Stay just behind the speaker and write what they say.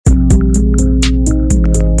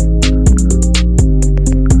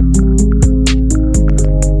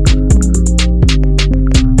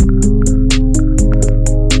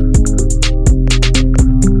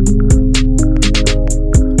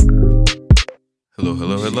Hello,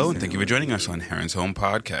 hello, hello, and thank you for joining us on Heron's Home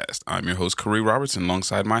Podcast. I'm your host, Corey Robertson,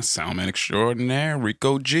 alongside my soundman extraordinaire,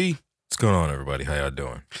 Rico G. What's going on, everybody? How y'all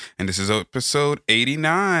doing? And this is episode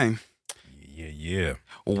 89. Yeah.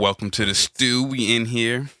 Welcome to the stew. We in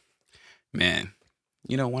here. Man,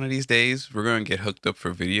 you know, one of these days, we're going to get hooked up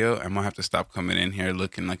for video. I'm going to have to stop coming in here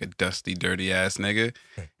looking like a dusty, dirty-ass nigga.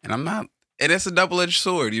 And I'm not... And it's a double-edged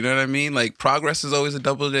sword, you know what I mean? Like, progress is always a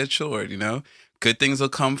double-edged sword, you know? Good things will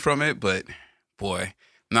come from it, but... boy,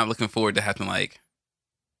 I'm not looking forward to having to, like,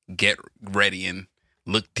 get ready and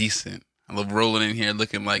look decent. I love rolling in here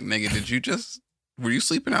looking like, nigga, were you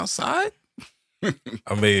sleeping outside?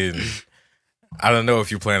 I mean, I don't know if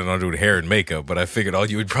you're planning on doing hair and makeup, but I figured all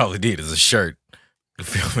you would probably need is a shirt. You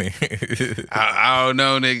feel me? I don't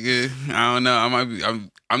know, nigga. I don't know.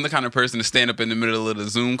 I'm the kind of person to stand up in the middle of the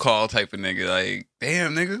Zoom call type of nigga. Like,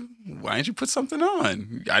 damn, nigga, why didn't you put something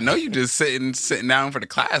on? I know you just sitting down for the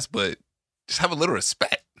class, but just have a little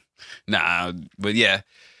respect. Nah, but yeah,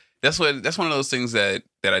 that's one of those things that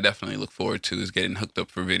I definitely look forward to is getting hooked up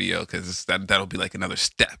for video because that'll be like another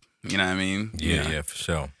step. You know what I mean? Yeah, for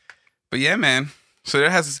sure. But yeah, man. So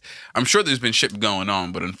I'm sure there's been shit going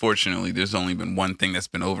on, but unfortunately, there's only been one thing that's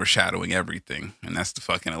been overshadowing everything, and that's the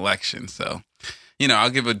fucking election. So, you know, I'll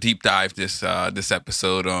give a deep dive this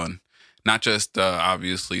episode on not just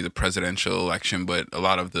obviously the presidential election, but a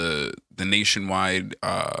lot of the nationwide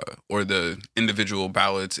or the individual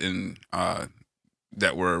ballots in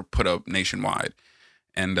that were put up nationwide.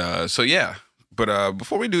 And so, yeah. But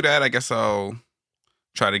before we do that, I guess I'll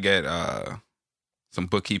try to get some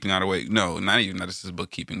bookkeeping out of the way. No, not even that this is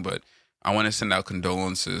bookkeeping, but I want to send out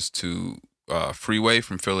condolences to Freeway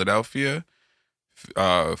from Philadelphia.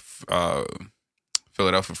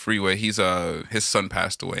 Philadelphia Freeway. His son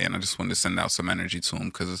passed away, and I just wanted to send out some energy to him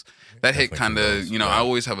because that hit kind of, you know, I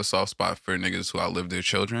always have a soft spot for niggas who outlive their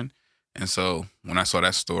children, and so when I saw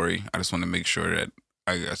that story, I just wanted to make sure that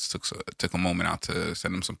I just took a moment out to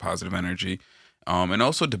send him some positive energy, and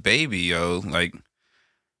also the baby, yo, like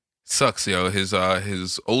sucks, yo. His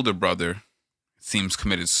older brother seems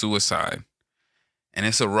committed suicide, and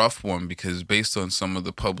it's a rough one because based on some of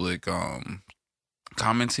the public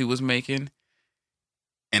comments he was making.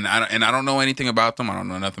 And I don't know anything about them. I don't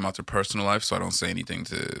know nothing about their personal life, so I don't say anything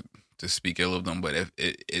to speak ill of them. But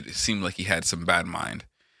it seemed like he had some bad mind.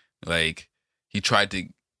 Like, he tried to...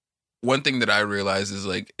 One thing that I realized is,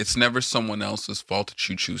 like, it's never someone else's fault that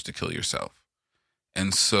you choose to kill yourself.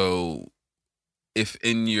 And so, if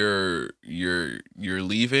in your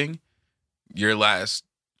leaving, your last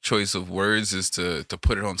choice of words is to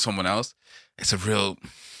put it on someone else, it's a real...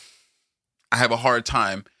 I have a hard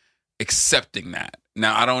time accepting that.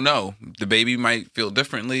 Now, I don't know. The baby might feel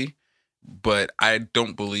differently, but I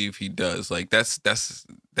don't believe he does. Like, that's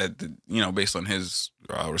you know, based on his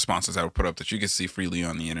responses I would put up that you can see freely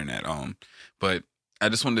on the internet. But I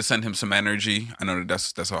just wanted to send him some energy. I know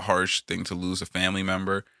that's a harsh thing to lose a family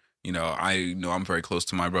member. You know I'm very close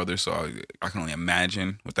to my brother, so I can only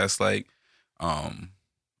imagine what that's like.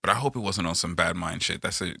 But I hope it wasn't on some bad mind shit.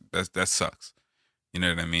 That sucks. You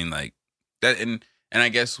know what I mean? Like that. And I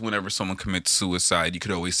guess whenever someone commits suicide, you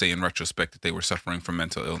could always say in retrospect that they were suffering from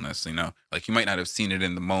mental illness, you know? Like, you might not have seen it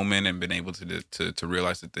in the moment and been able to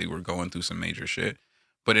realize that they were going through some major shit.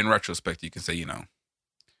 But in retrospect, you can say, you know,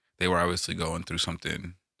 they were obviously going through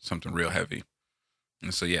something real heavy.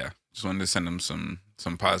 And so, yeah, just wanted to send him some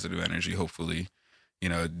positive energy. Hopefully, you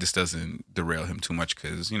know, this doesn't derail him too much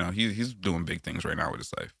because, you know, he's doing big things right now with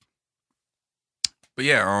his life. But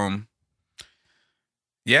yeah,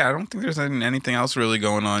 yeah, I don't think there's anything else really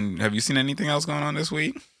going on. Have you seen anything else going on this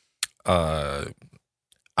week?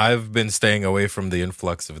 I've been staying away from the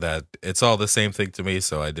influx of that. It's all the same thing to me,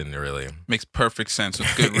 so I didn't really. Makes perfect sense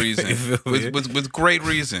with good reason. with great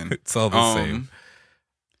reason. It's all the same.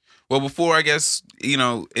 Well, before, I guess, you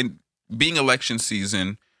know, in being election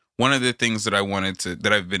season, one of the things that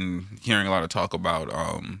I've been hearing a lot of talk about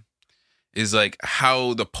is like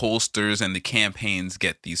how the pollsters and the campaigns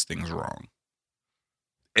get these things wrong.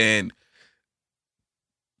 And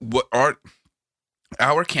what our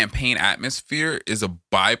campaign atmosphere is a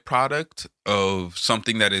byproduct of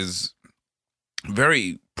something that is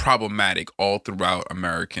very problematic all throughout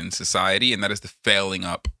American society, and that is the failing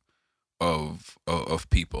up of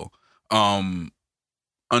people.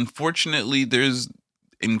 Unfortunately, there's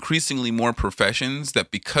increasingly more professions that,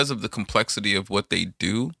 because of the complexity of what they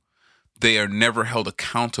do, they are never held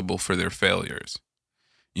accountable for their failures.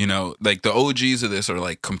 You know, like the OGs of this are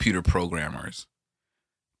like computer programmers.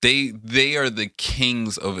 They are the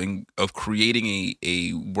kings of creating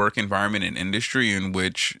a work environment and industry in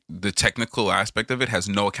which the technical aspect of it has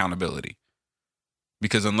no accountability.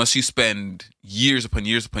 Because unless you spend years upon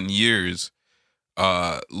years upon years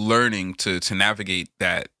learning to navigate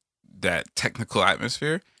that technical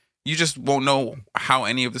atmosphere, you just won't know how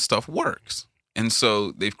any of this stuff works. And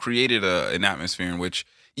so they've created an atmosphere in which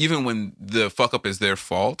even when the fuck up is their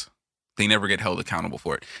fault, they never get held accountable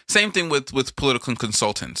for it. Same thing with political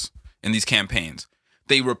consultants in these campaigns.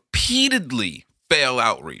 They repeatedly fail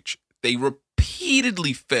outreach. They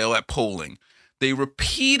repeatedly fail at polling. They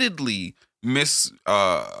repeatedly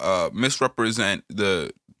misrepresent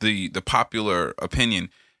the popular opinion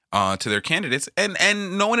to their candidates,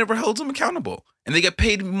 and no one ever holds them accountable. And they get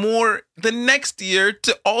paid more the next year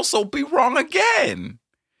to also be wrong again.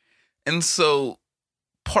 And so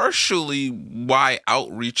partially why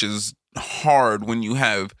outreach is hard when you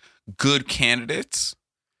have good candidates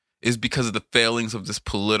is because of the failings of this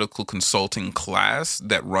political consulting class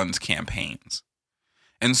that runs campaigns.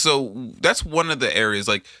 And so that's one of the areas,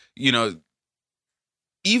 like, you know,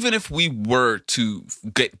 even if we were to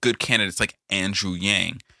get good candidates like Andrew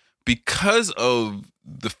Yang, because of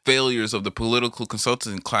the failures of the political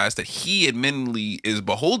consulting class that he admittedly is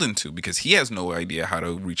beholden to, because he has no idea how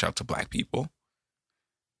to reach out to black people.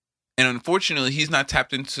 And unfortunately, he's not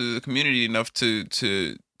tapped into the community enough to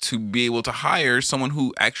be able to hire someone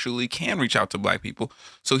who actually can reach out to black people.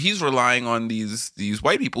 So he's relying on these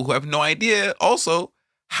white people who have no idea also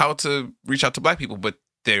how to reach out to black people, but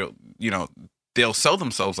they'll sell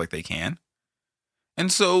themselves like they can.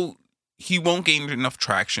 And so he won't gain enough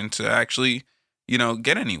traction to actually,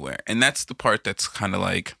 get anywhere. And that's the part that's kind of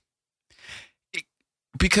like,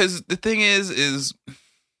 because the thing is,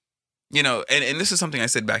 and this is something I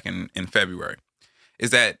said back in February,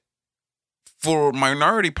 is that for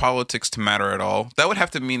minority politics to matter at all, that would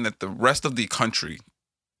have to mean that the rest of the country,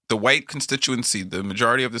 the white constituency, the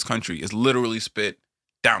majority of this country is literally split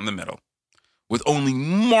down the middle with only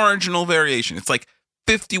marginal variation. It's like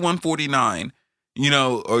 51-49,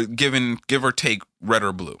 or give or take red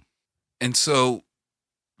or blue. And so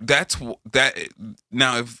that's that.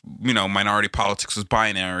 Now, if, minority politics was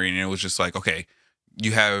binary and it was just like, okay,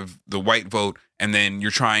 you have the white vote and then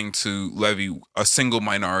you're trying to levy a single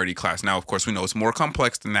minority class. Now, of course, we know it's more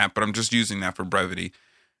complex than that, but I'm just using that for brevity.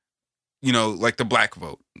 Like the black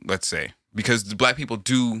vote, let's say, because the black people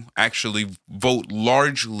do actually vote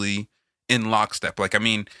largely in lockstep. Like, I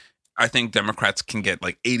think Democrats can get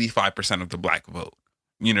like 85% of the black vote,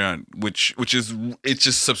 which is, it's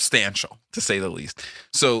just substantial to say the least.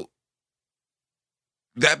 So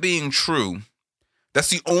that being true, that's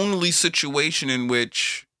the only situation in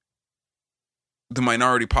which the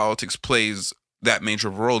minority politics plays that major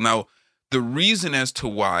of a role. Now, the reason as to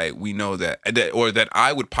why we know that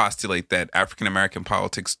I would postulate that African American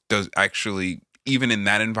politics does actually, even in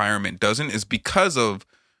that environment, doesn't, is because of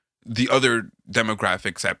the other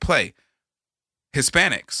demographics at play.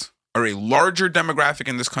 Hispanics are a larger demographic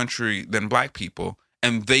in this country than black people,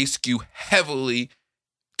 and they skew heavily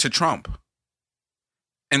to Trump.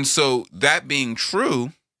 And so that being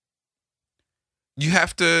true, you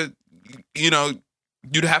have to,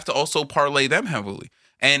 you'd have to also parlay them heavily.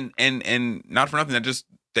 And not for nothing,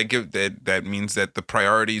 that means that the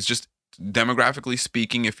priorities, just demographically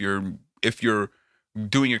speaking, if you're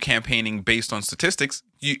doing your campaigning based on statistics,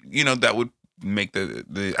 that would make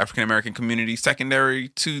the African American community secondary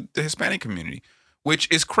to the Hispanic community, which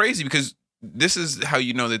is crazy, because this is how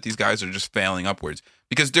you know that these guys are just failing upwards,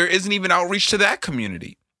 because there isn't even outreach to that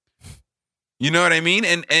community. You know what I mean?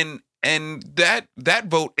 And that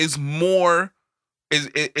vote is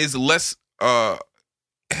less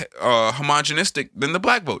homogenistic than the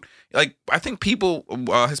black vote. Like, I think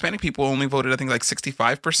Hispanic people only voted, I think, like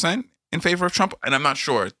 65% in favor of Trump, and I'm not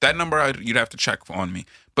sure that number. You'd have to check on me,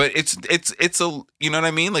 but it's a, you know what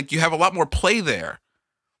I mean? Like, you have a lot more play there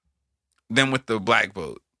than with the black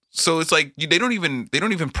vote. So it's like they don't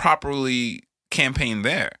even properly campaign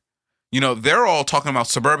there. They're all talking about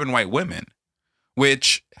suburban white women,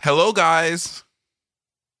 which, hello guys,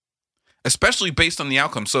 especially based on the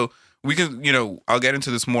outcome. So we can, I'll get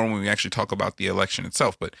into this more when we actually talk about the election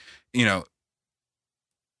itself, but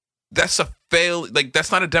that's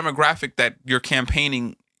that's not a demographic that you're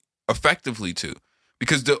campaigning effectively to,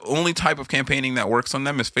 because the only type of campaigning that works on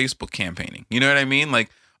them is Facebook campaigning. You know what I mean? Like,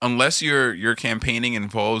 unless your campaigning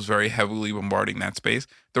involves very heavily bombarding that space,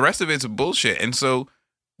 the rest of it's bullshit. And so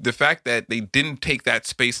the fact that they didn't take that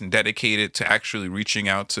space and dedicate it to actually reaching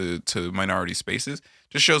out to minority spaces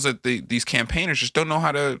just shows that these campaigners just don't know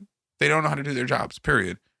how to do their jobs,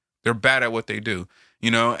 period. They're bad at what they do,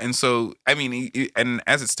 And so, and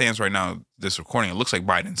as it stands right now, this recording, it looks like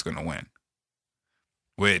Biden's going to win.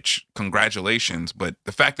 which congratulations, but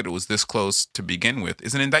the fact that it was this close to begin with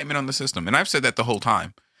is an indictment on the system. And I've said that the whole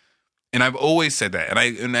time. And I've always said that.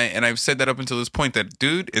 And I've said that up until this point that,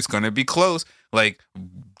 dude, it's going to be close. Like,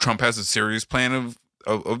 Trump has a serious plan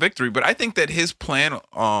of victory, but I think that his plan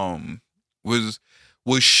was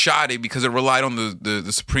shoddy because it relied on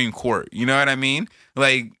the Supreme Court. You know what I mean?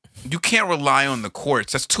 Like, you can't rely on the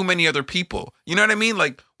courts. That's too many other people. You know what I mean?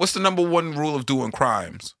 Like, what's the number one rule of doing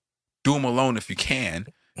crimes? Do them alone if you can.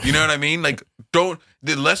 You know what I mean? Like, the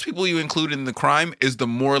less people you include in the crime is the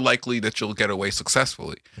more likely that you'll get away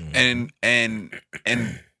successfully. Mm-hmm.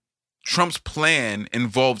 And Trump's plan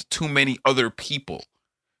involved too many other people.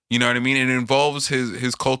 You know what I mean? It involves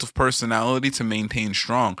his cult of personality to maintain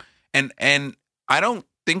strong. And I don't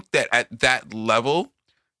think that at that level,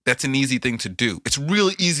 that's an easy thing to do. It's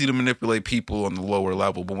really easy to manipulate people on the lower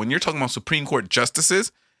level. But when you're talking about Supreme Court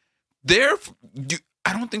justices,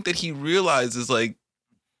 I don't think that he realizes, like,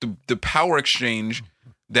 the power exchange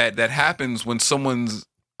that happens when someone's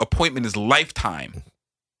appointment is lifetime.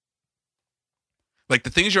 Like, the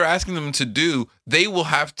things you're asking them to do, they will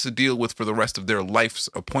have to deal with for the rest of their life's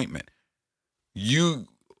appointment. You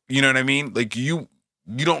know what I mean? Like, you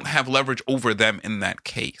don't have leverage over them in that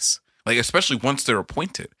case. Like, especially once they're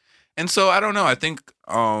appointed. And so I don't know. I think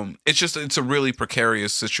it's a really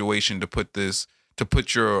precarious situation to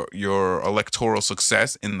put your electoral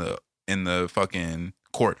success in the fucking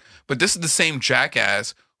court. But this is the same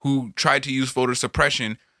jackass who tried to use voter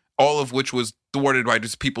suppression, all of which was thwarted by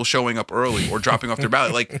just people showing up early or dropping off their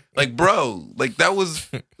ballot. Like, bro, like, that was,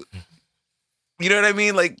 you know what I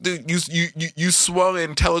mean? Like, dude, you swung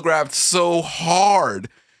and telegraphed so hard,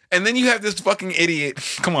 and then you have this fucking idiot.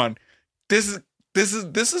 Come on, this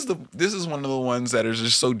is one of the ones that is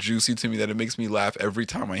just so juicy to me that it makes me laugh every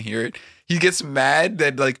time I hear it. He gets mad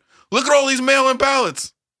that, like, look at all these mail-in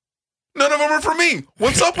ballots. None of them are for me.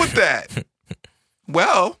 What's up with that?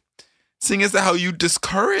 Well, seeing as how you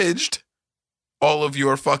discouraged all of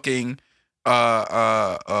your fucking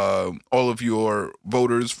all of your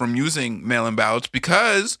voters from using mail-in ballots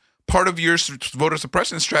because part of your voter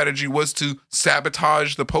suppression strategy was to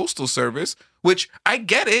sabotage the postal service, which I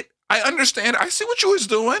get it. I understand. I see what you was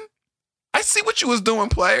doing,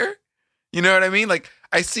 player. You know what I mean? Like,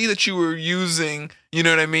 I see that you were using, you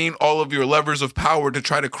know what I mean, all of your levers of power to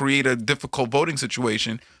try to create a difficult voting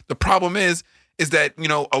situation. The problem is that, you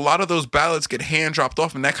know, a lot of those ballots get hand dropped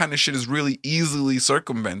off, and that kind of shit is really easily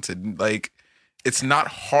circumvented. Like, it's not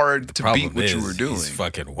hard to beat what you were doing. He's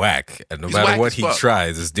fucking whack. And no matter what he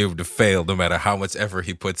tries, it's doomed to fail no matter how much effort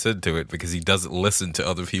he puts into it because he doesn't listen to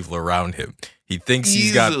other people around him. He thinks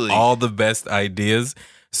he's got all the best ideas.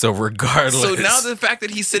 So regardless. So now the fact that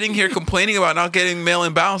he's sitting here complaining about not getting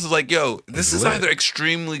mail-in ballots is like, yo, this is either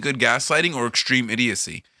extremely good gaslighting or extreme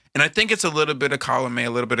idiocy. And I think it's a little bit of column A, a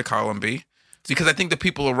little bit of column B. Because I think the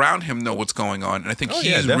people around him know what's going on. And I think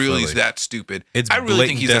he's really that stupid. I really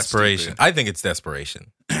think he's desperation. I think it's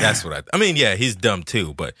desperation. That's what I mean, yeah, he's dumb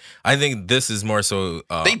too. But I think this is more so.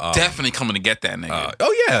 They definitely coming to get that nigga.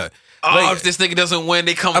 Oh, yeah. Like, if this nigga doesn't win,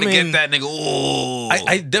 they come to get that nigga. Ooh.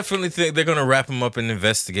 I definitely think they're gonna wrap him up in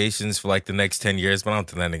investigations for like the next 10 years, but I don't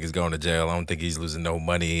think that nigga's going to jail. I don't think he's losing no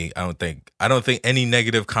money. I don't think any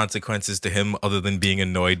negative consequences to him other than being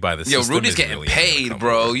annoyed by the system. Yo, Rudy's getting paid,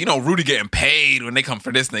 bro. You know Rudy getting paid when they come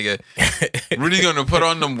for this nigga. Rudy's gonna put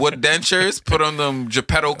on them wood dentures, put on them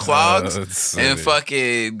Geppetto clogs, and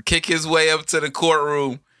fucking kick his way up to the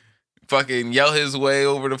courtroom. Fucking yell his way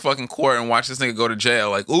over the fucking court and watch this nigga go to jail.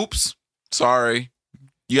 Like, oops, sorry.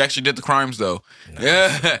 You actually did the crimes, though. Nice.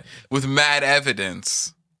 Yeah, with mad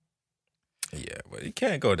evidence. Yeah, but he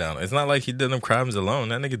can't go down. It's not like he did them crimes alone.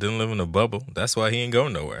 That nigga didn't live in a bubble. That's why he ain't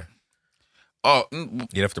going nowhere. Oh, you'd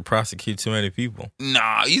have to prosecute too many people.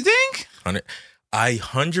 Nah, you think? I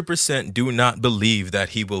 100% do not believe that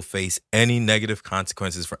he will face any negative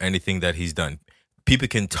consequences for anything that he's done. People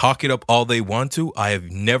can talk it up all they want to. I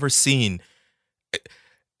have never seen.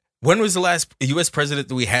 When was the last U.S. president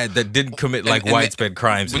that we had that didn't commit widespread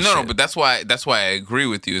crimes? But no, but that's why I agree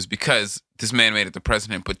with you, is because this man made it the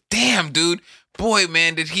president. But damn, dude, boy,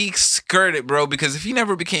 man, did he skirt it, bro? Because if he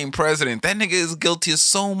never became president, that nigga is guilty of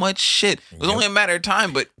so much shit. It was only a matter of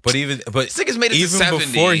time. But this nigga's made it to 70.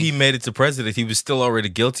 Before he made it to president, he was still already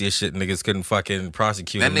guilty of shit. Niggas couldn't fucking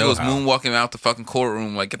prosecute him. That nigga was moonwalking out the fucking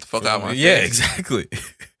courtroom like, get the fuck out of my face. Yeah, exactly.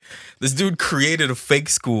 This dude created a fake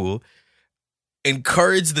school,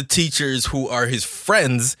 encouraged the teachers who are his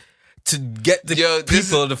friends to get the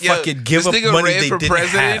people to fucking give up money they didn't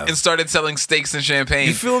have. And started selling steaks and champagne.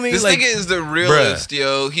 You feel me? This nigga is the realest,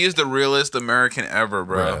 yo. He is the realest American ever,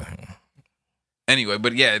 bro. Anyway,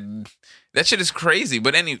 but yeah, That shit is crazy.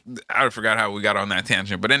 But I forgot how we got on that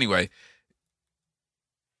tangent. But anyway,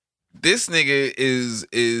 this nigga is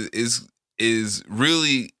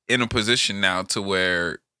really in a position now to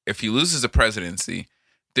where if he loses the presidency,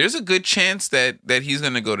 there's a good chance that he's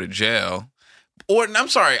gonna go to jail. Or I'm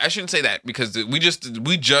sorry, I shouldn't say that because we just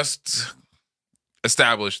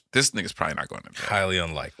established this nigga's probably not going to jail. Highly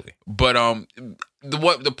unlikely. But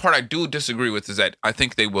the part I do disagree with is that I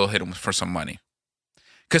think they will hit him for some money.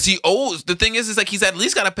 Because he owes. The thing is like he's at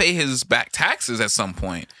least got to pay his back taxes at some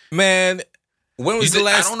point. Man, when was the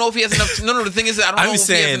last? I don't know if he has enough. No. The thing is, I don't know if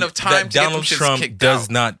he has enough time to Donald get Trump kicked does out.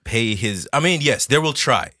 not pay his. I mean, yes, they will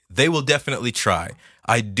try. They will definitely try.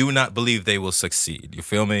 I do not believe they will succeed. You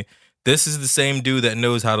feel me? This is the same dude that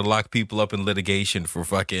knows how to lock people up in litigation for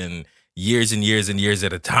fucking years and years and years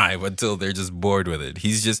at a time until they're just bored with it.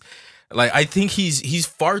 He's just. Like, I think he's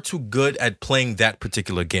far too good at playing that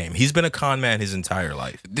particular game. He's been a con man his entire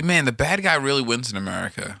life. Man, the bad guy really wins in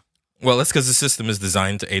America. Well, that's because the system is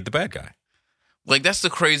designed to aid the bad guy. Like, that's the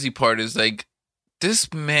crazy part is, like,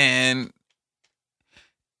 this man,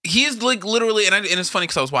 he is, like, literally, and it's funny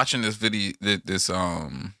because I was watching this video, this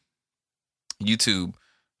YouTube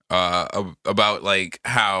about, like,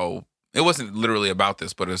 how, it wasn't literally about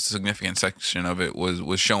this, but a significant section of it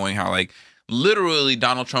was showing how, like, literally,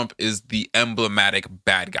 Donald Trump is the emblematic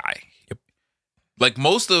bad guy. Yep. Like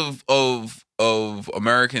most of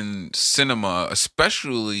American cinema,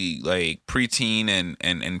 especially like preteen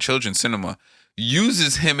and children's cinema,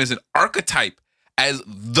 uses him as an archetype as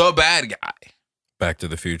the bad guy. Back to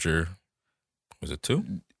the Future, was it 2?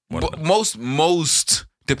 Most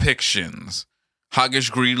depictions,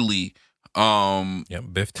 Hoggish Greedley,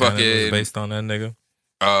 Biff Tannen was based on that nigga.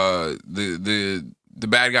 The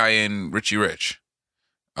bad guy in Richie Rich.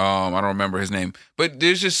 I don't remember his name. But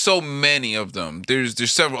there's just so many of them. There's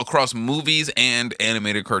several across movies and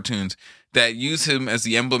animated cartoons that use him as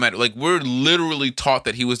the emblematic. Like, we're literally taught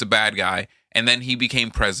that he was the bad guy, and then he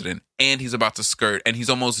became president, and he's about to skirt, and he's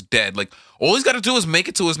almost dead. Like, all he's got to do is make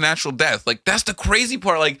it to his natural death. Like, that's the crazy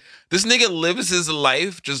part. Like, this nigga lives his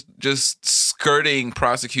life just skirting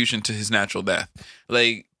prosecution to his natural death.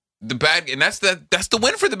 Like, and that's the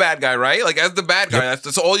win for the bad guy, right? Like, as the bad guy,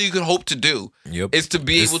 that's all you can hope to do. Yep. Is to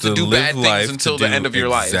be able to do bad things until the end of your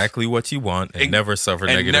life. Exactly what you want and never suffer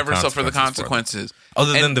the consequences.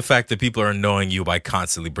 Other than the fact that people are annoying you by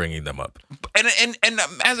constantly bringing them up. And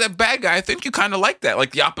as a bad guy, I think you kind of like that.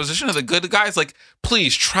 Like, the opposition of the good guys, like,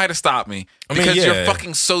 please try to stop me because you're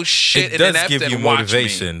fucking so shit and inept. It does give you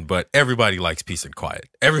motivation, but everybody likes peace and quiet.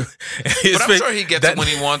 But I'm sure he gets it when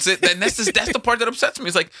he wants it. And that's the part that upsets me.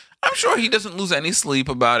 It's like, I'm sure he doesn't lose any sleep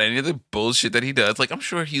about any of the bullshit that he does. Like, I'm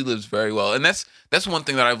sure he lives very well. And that's one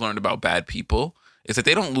thing that I've learned about bad people is that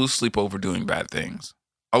they don't lose sleep over doing bad things.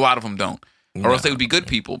 A lot of them don't. Or else they would be good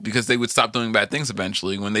people because they would stop doing bad things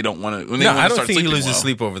eventually when they don't want to. I don't think he loses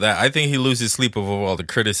sleep over that. I think he loses sleep over all the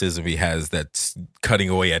criticism he has that's cutting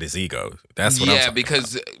away at his ego. That's what I'm talking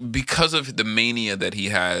about. Because of the mania that he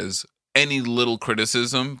has, any little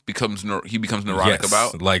criticism he becomes neurotic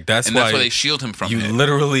about. Like, that's why they shield him from it.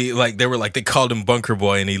 Literally, like, they called him Bunker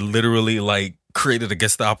Boy, and he literally, like, created a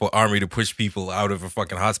Gestapo army to push people out of a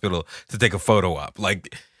fucking hospital to take a photo op.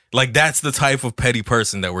 Like that's the type of petty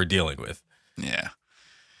person that we're dealing with. Yeah.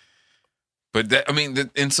 But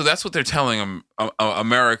and so that's what they're telling them,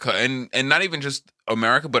 America, and not even just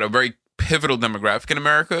America, but a very pivotal demographic in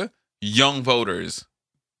America, young voters.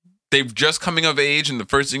 They've just coming of age, and the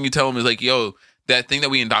first thing you tell them is like, yo, that thing that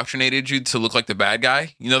we indoctrinated you to look like the bad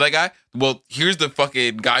guy, you know that guy? Well, here's the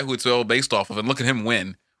fucking guy who it's all based off of, and look at him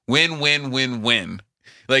win. Win.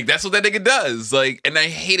 Like, that's what that nigga does. Like, and I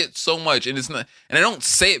hate it so much. And it's not, and I don't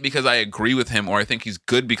say it because I agree with him or I think he's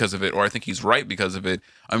good because of it or I think he's right because of it.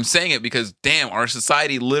 I'm saying it because, damn, our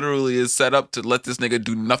society literally is set up to let this nigga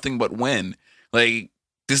do nothing but win. Like,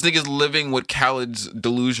 this nigga's living what Khaled's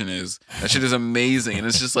delusion is. That shit is amazing. And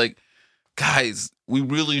it's just like, guys, we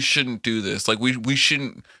really shouldn't do this. Like, we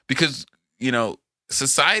shouldn't, because, you know,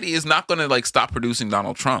 society is not going to, like, stop producing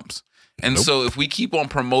Donald Trumps. And so if we keep on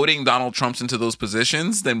promoting Donald Trump into those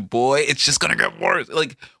positions, then boy, it's just gonna get worse.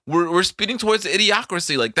 Like, we're speeding towards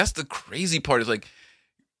idiocracy. Like, that's the crazy part. Is like,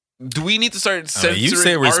 do we need to start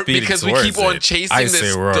censoring art because we keep on chasing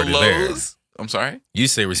the lows? I'm sorry. You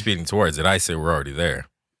say we're speeding towards it. I say we're already there.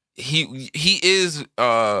 He is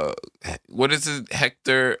what is it?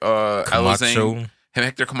 Hector Camacho.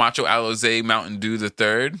 Hector Camacho Alizé Mountain Dew the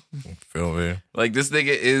Third. Feel me? Like, this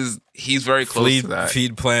nigga he's very close to that.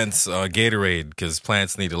 Feed plants Gatorade because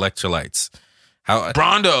plants need electrolytes.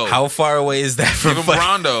 Brondo. How far away is that from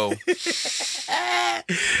Brondo?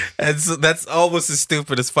 And so that's almost as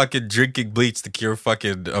stupid as fucking drinking bleach to cure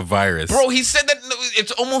fucking a virus. Bro, he said that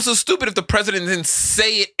it's almost as stupid if the president didn't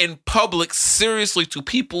say it in public seriously to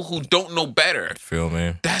people who don't know better. Feel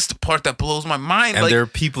me? That's the part that blows my mind. And like, there are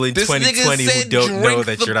people in 2020 who don't know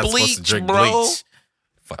that you're not supposed to drink bleach.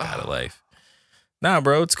 Fuck out of life. Nah,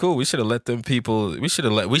 bro, it's cool. We should have let them people. We should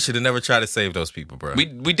have never tried to save those people, bro. We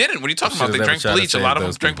didn't. What are you talking about? They drank bleach. A lot of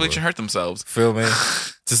them drank bleach and hurt themselves. Feel me?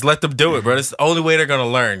 Just let them do it, bro. That's the only way they're gonna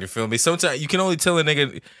learn. You feel me? Sometimes you can only tell a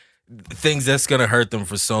nigga things that's gonna hurt them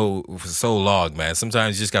for so long, man.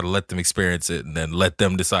 Sometimes you just gotta let them experience it and then let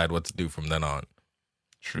them decide what to do from then on.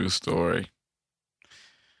 True story.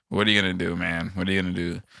 What are you gonna do, man? What are you gonna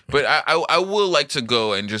do? But I will like to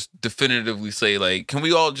go and just definitively say, like, can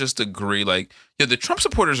we all just agree, like, yeah, the Trump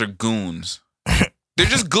supporters are goons. They're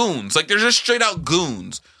just goons. Like, they're just straight out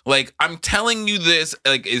goons. Like, I'm telling you this,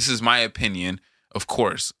 like, this is my opinion, of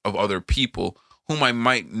course, of other people whom I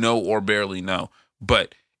might know or barely know.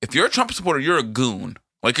 But if you're a Trump supporter, you're a goon.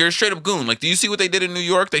 Like, you're a straight up goon. Like, do you see what they did in New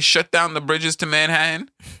York? They shut down the bridges to Manhattan.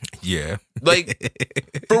 Yeah. Like,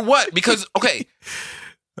 for what? Because, okay,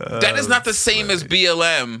 that is not the same as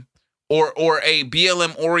BLM or a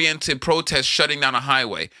BLM-oriented protest shutting down a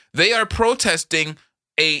highway. They are protesting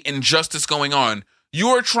a injustice going on. You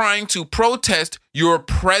are trying to protest your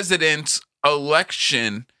president's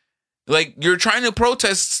election. Like, you're trying to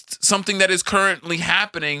protest something that is currently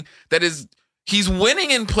happening, that is, he's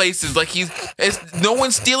winning in places. Like, no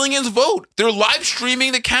one's stealing his vote. They're live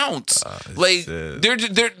streaming the counts. Like,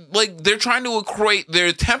 they're trying to equate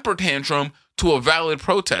their temper tantrum to a valid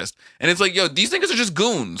protest. And it's like, yo, these niggas are just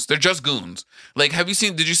goons. They're just goons. Like,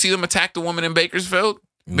 did you see them attack the woman in Bakersfield?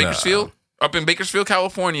 No. Up in Bakersfield,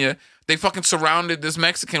 California. They fucking surrounded this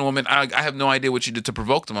Mexican woman. I have no idea what she did to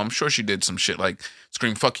provoke them. I'm sure she did some shit like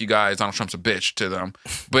scream, "Fuck you guys, Donald Trump's a bitch" to them.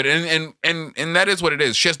 But and that is what it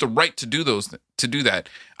is. She has the right to do that.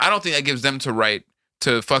 I don't think that gives them the right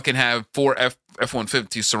to fucking have 4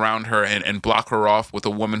 F-150s surround her and block her off with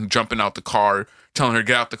a woman jumping out the car, telling her to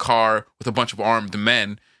get out the car with a bunch of armed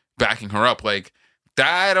men backing her up. Like,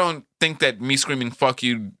 I don't think that me screaming "fuck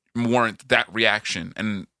you" warrant that reaction.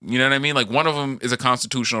 And you know what I mean? Like, one of them is a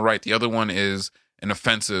constitutional right. The other one is an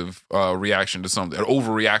offensive reaction to something, an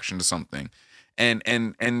overreaction to something.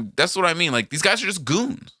 And that's what I mean. Like, these guys are just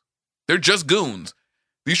goons. They're just goons.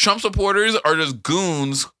 These Trump supporters are just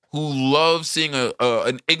goons who love seeing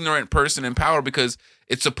an ignorant person in power because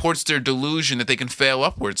it supports their delusion that they can fail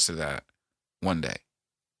upwards to that one day.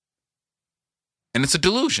 And it's a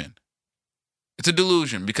delusion. It's a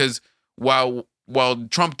delusion because while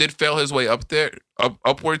Trump did fail his way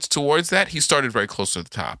upwards towards that, he started very close to the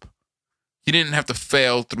top. He didn't have to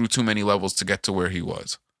fail through too many levels to get to where he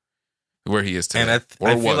is today. And I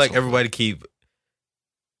feel like everybody keep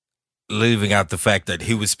leaving out the fact that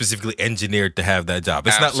he was specifically engineered to have that job.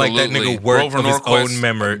 It's Absolutely. Not like that nigga worked of his own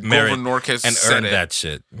merit and earned that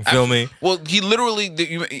shit. You feel me? Well, he literally...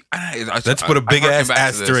 Let's put a big-ass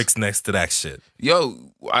asterisk next to that shit.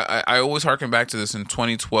 Yo, I always harken back to this. In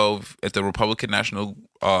 2012, at the Republican National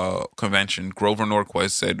Convention, Grover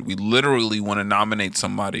Norquist said, we literally want to nominate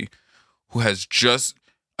somebody who has just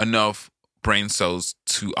enough brain cells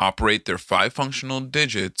to operate their 5 functional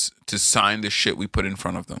digits to sign the shit we put in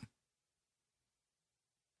front of them.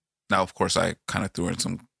 Now, of course, I kind of threw in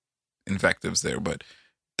some invectives there, but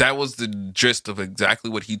that was the gist of exactly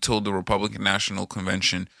what he told the Republican National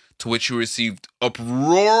Convention, to which he received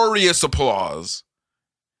uproarious applause.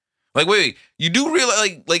 Like, wait, you do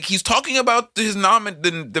realize, like he's talking about his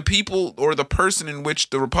the people or the person in which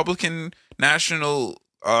the Republican National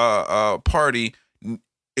Party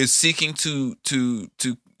is seeking to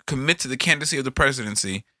commit to the candidacy of the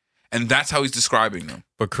presidency. And that's how he's describing them.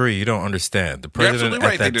 But Kree, you don't understand. The president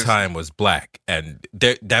at that time was black, and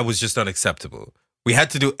that was just unacceptable. We had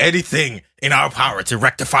to do anything in our power to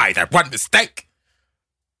rectify that one mistake.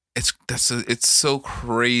 It's so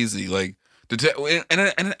crazy. Like,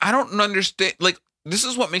 and I don't understand. Like, this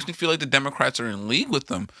is what makes me feel like the Democrats are in league with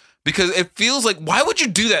them, because it feels like, why would you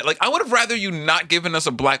do that? Like, I would have rather you not given us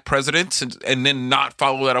a black president and then not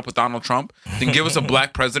follow that up with Donald Trump than give us a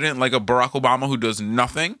black president like a Barack Obama who does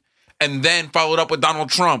nothing. And then followed up with Donald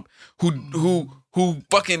Trump, who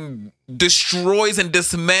fucking destroys and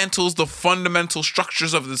dismantles the fundamental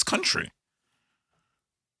structures of this country.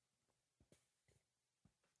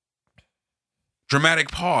 Dramatic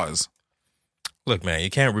pause. Look, man, you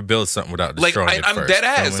can't rebuild something without destroying it first. I'm dead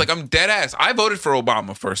ass. Like, I'm dead ass. I voted for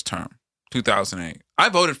Obama first term, 2008. I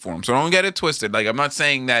voted for him, so don't get it twisted. Like, I'm not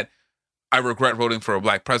saying that I regret voting for a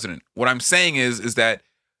black president. What I'm saying is that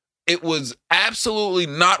it was absolutely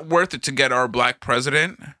not worth it to get our black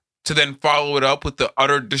president to then follow it up with the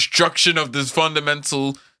utter destruction of this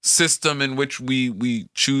fundamental system in which we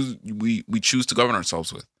choose to govern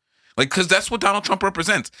ourselves with. Like, because that's what Donald Trump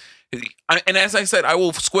represents. And as I said, I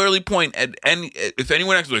will squarely point at if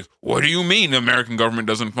anyone asks, like, what do you mean the American government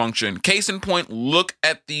doesn't function? Case in point, look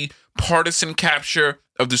at the partisan capture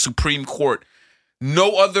of the Supreme Court.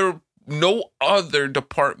 No other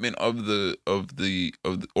department or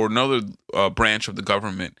another branch of the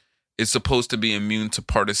government is supposed to be immune to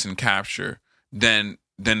partisan capture than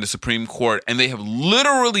the Supreme Court, and they have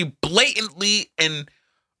literally, blatantly, and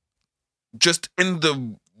just in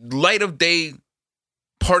the light of day,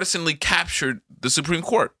 partisanly captured the Supreme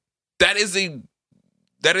Court. That is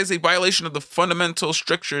a violation of the fundamental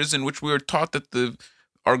strictures in which we are taught that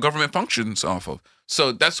our government functions off of.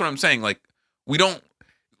 So that's what I'm saying. Like,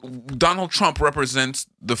 Donald Trump represents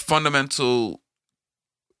the fundamental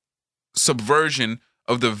subversion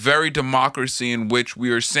of the very democracy in which we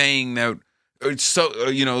are saying that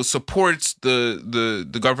supports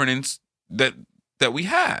the governance that we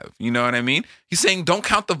have. You know what I mean? He's saying don't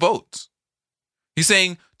count the votes. He's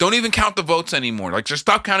saying don't even count the votes anymore. Like, just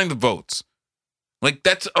stop counting the votes. Like,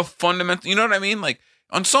 that's a fundamental, you know what I mean? Like,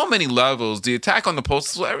 on so many levels, the attack on the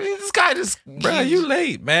postal, this guy just... Bro, you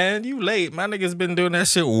late, man. You late. My nigga's been doing that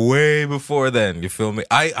shit way before then. You feel me?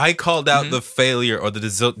 I called out the failure or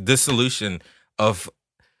the dissolution of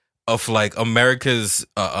like America's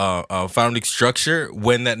founding structure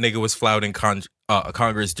when that nigga was flouting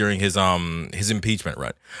Congress during his impeachment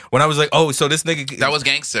run. When I was like, oh, so this nigga that was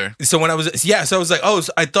gangster. So when I was so I was like, oh,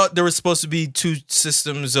 so I thought there was supposed to be two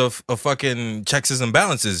systems of fucking checks and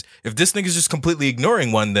balances. If this nigga's just completely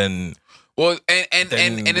ignoring one, then and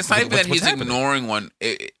it's not even that he's ignoring one.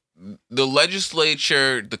 The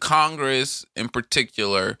legislature, the Congress in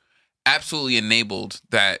particular, absolutely enabled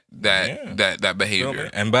that behavior.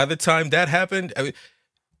 And by the time that happened, I mean,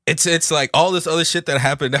 it's like all this other shit that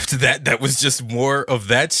happened after that was just more of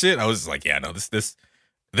that shit. I was like, yeah, no, this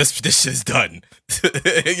shit's done.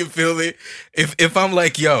 You feel me? If I'm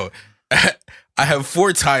like, yo, I have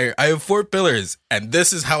four pillars, and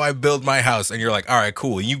this is how I build my house, and you're like, all right,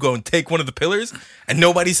 cool. And you go and take one of the pillars, and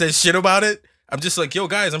nobody says shit about it. I'm just like, yo,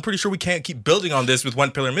 guys, I'm pretty sure we can't keep building on this with one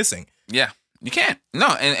pillar missing. Yeah. You can't. No,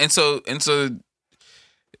 and so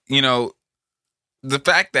you know, the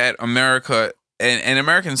fact that America and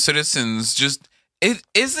American citizens just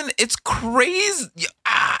it's crazy.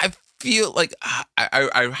 I feel like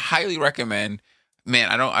I highly recommend. Man,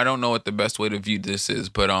 I don't know what the best way to view this is,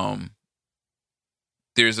 but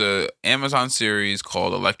there's a Amazon series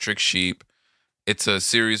called Electric Sheep. It's a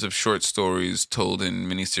series of short stories told in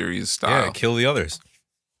miniseries style. Yeah, Kill the Others.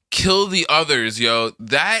 Kill the Others, yo.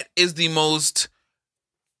 That is the most...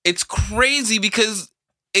 It's crazy because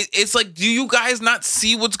it's like, do you guys not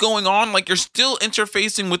see what's going on? Like, you're still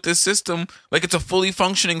interfacing with this system like it's a fully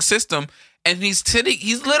functioning system, and he's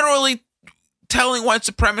literally telling white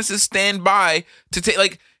supremacists stand by to take...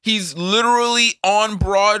 Like, he's literally on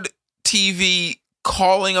broad TV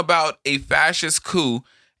calling about a fascist coup,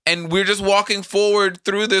 and we're just walking forward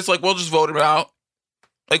through this like, we'll just vote it out.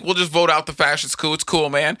 Like, we'll just vote out the fascist coup. It's cool,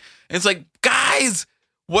 man. And it's like, guys,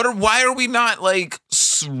 why are we not like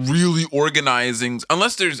really organizing?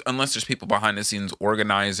 Unless there's people behind the scenes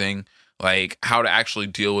organizing like how to actually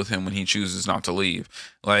deal with him when he chooses not to leave.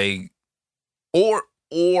 Like, or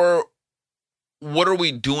what are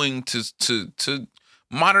we doing to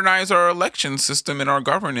modernize our election system and our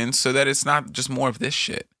governance so that it's not just more of this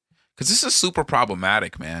shit? Because this is super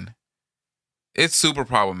problematic, man. It's super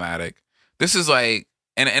problematic. This is like,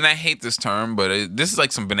 and I hate this term, but this is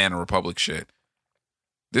like some Banana Republic shit.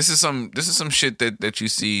 This is some shit that you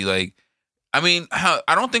see. Like, I mean, I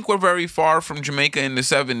don't think we're very far from Jamaica in the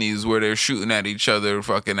 70s where they're shooting at each other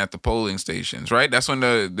fucking at the polling stations, right? That's when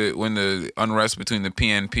the unrest between the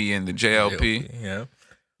PNP and the JLP. Yeah.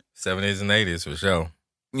 70s and 80s for sure.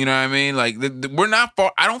 You know what I mean? Like, we're not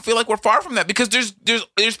far. I don't feel like we're far from that because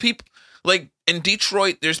there's people like in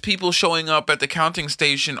Detroit. There's people showing up at the counting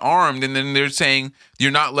station armed, and then they're saying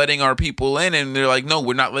you're not letting our people in, and they're like, no,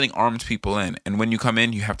 we're not letting armed people in. And when you come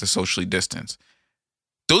in, you have to socially distance.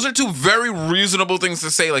 Those are two very reasonable things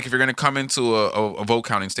to say. Like, if you're going to come into a vote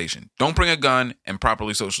counting station, don't bring a gun and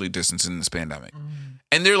properly socially distance in this pandemic.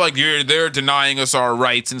 And they're like, they're denying us our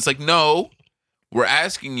rights, and it's like, no, we're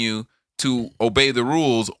asking you to obey the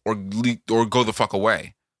rules or go the fuck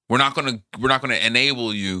away. We're not gonna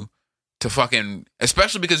enable you to fucking,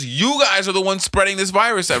 especially because you guys are the ones spreading this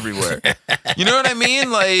virus everywhere. You know what I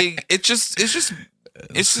mean? Like, it's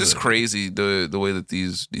just crazy the way that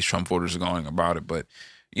these Trump voters are going about it. But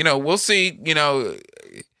you know, we'll see. You know,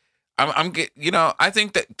 I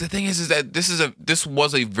think that the thing is that this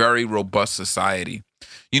was a very robust society.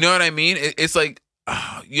 You know what I mean? It's like,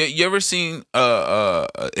 you ever seen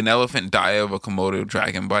an elephant die of a Komodo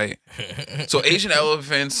dragon bite? So Asian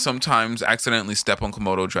elephants sometimes accidentally step on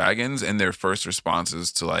Komodo dragons, and their first response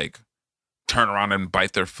is to like turn around and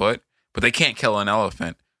bite their foot, but they can't kill an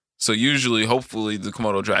elephant. So usually, hopefully, the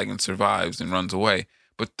Komodo dragon survives and runs away.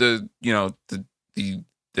 But the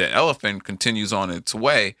elephant continues on its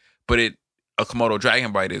way. But a Komodo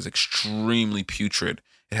dragon bite is extremely putrid.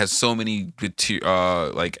 It has so many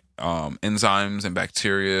enzymes and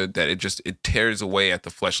bacteria that it tears away at the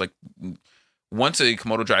flesh. Like once a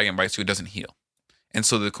Komodo dragon bites you, it doesnn't heal, and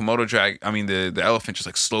so the the elephant just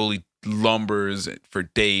like slowly lumbers for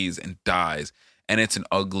days and dies, and it's an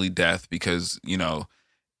ugly death because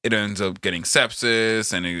it ends up getting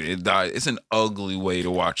sepsis and it dies. It's an ugly way to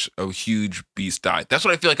watch a huge beast die. That's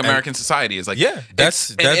what I feel like American society is like. Yeah,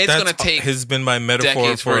 it's going to take has been my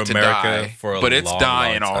metaphor for America for a but it's long,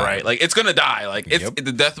 dying long all right. Like it's going to die. Like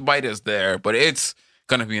the death bite is there, but it's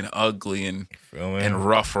going to be an ugly and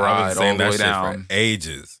rough ride all the way down. For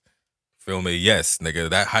ages. Feel me? Yes,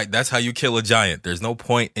 nigga. That's how you kill a giant. There's no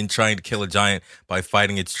point in trying to kill a giant by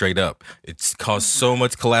fighting it straight up. It's caused so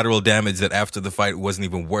much collateral damage that after the fight, it wasn't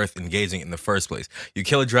even worth engaging in the first place. You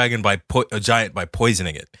kill a giant by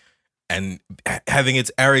poisoning it, and having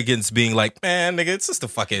its arrogance being like, man, nigga, it's just a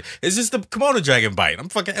Komodo dragon bite. I'm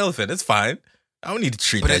fucking elephant. It's fine. I don't need to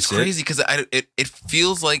treat that shit. But it's crazy because it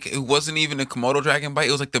feels like it wasn't even a Komodo dragon bite.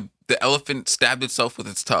 It was like the elephant stabbed itself with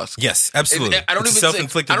its tusk. Yes, absolutely. It's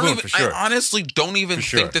self-inflicted wound for sure. I honestly don't even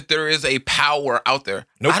think that there is a power out there.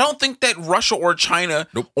 Nope. I don't think that Russia or China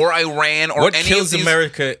or Iran or what any kills of these...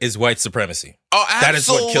 America is white supremacy. Oh, absolutely. That is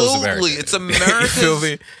what kills America. It's America. Feel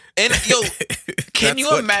me? And can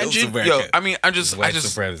you imagine? I'm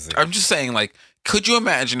just saying, like, could you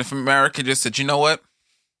imagine if America just said, you know what?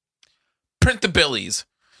 Print the billies.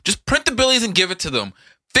 Just print the billies and give it to them.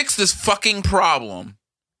 Fix this fucking problem.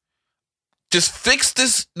 Just fix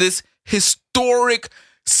this historic,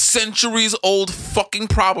 centuries-old fucking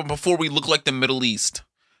problem before we look like the Middle East.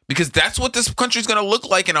 Because that's what this country's going to look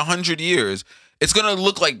like in 100 years. It's going to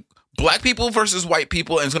look like black people versus white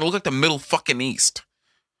people, and it's going to look like the Middle fucking East.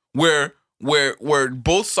 Where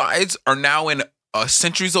both sides are now in a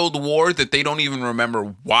centuries-old war that they don't even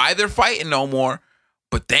remember why they're fighting no more.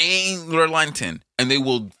 But they ain't relenting, and they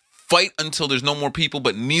will fight until there's no more people,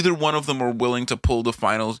 but neither one of them are willing to pull the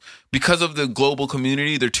finals. Because of the global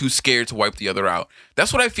community, they're too scared to wipe the other out.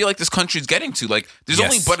 That's what I feel like this country's getting to. Like, there's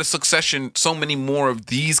only but a succession, so many more of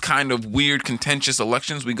these kind of weird, contentious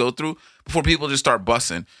elections we go through before people just start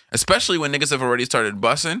bussing, especially when niggas have already started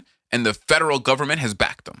bussing, and the federal government has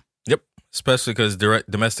backed them. Yep, especially because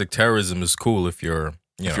domestic terrorism is cool if you're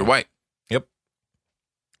white. Yep.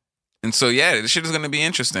 And so, this shit is going to be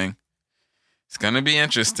interesting. It's going to be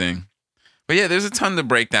interesting. But yeah, there's a ton to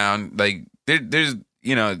break down. Like, there's,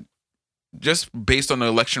 just based on the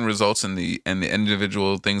election results and the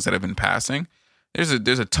individual things that have been passing, there's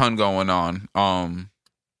a ton going on.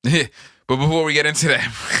 But before we get into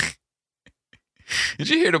that, did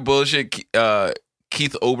you hear the bullshit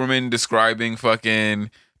Keith Olbermann describing fucking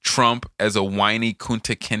Trump as a whiny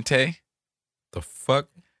Kunta Kinte? The fuck?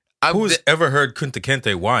 Who's ever heard Kunta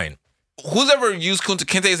Kinte whine? Who's ever used Kunta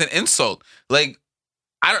Kinte as an insult? Like,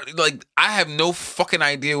 I have no fucking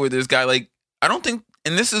idea where this guy, like, I don't think,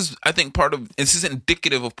 and this is, I think, this is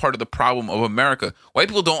indicative of part of the problem of America. White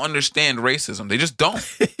people don't understand racism. They just don't.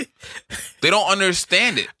 They don't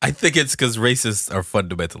understand it. I think it's because racists are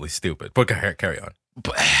fundamentally stupid. But carry on.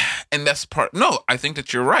 And that's no, I think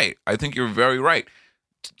that you're right. I think you're very right.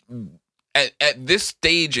 At this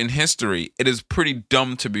stage in history, it is pretty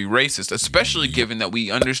dumb to be racist, especially given that we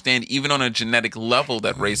understand even on a genetic level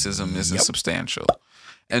that racism isn't substantial.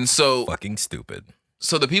 And so fucking stupid.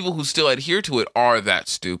 So the people who still adhere to it are that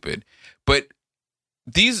stupid. But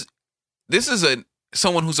this is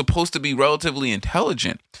someone who's supposed to be relatively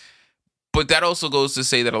intelligent. But that also goes to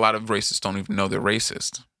say that a lot of racists don't even know they're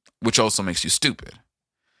racist, which also makes you stupid.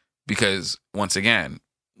 Because once again,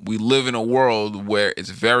 we live in a world where it's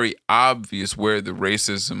very obvious where the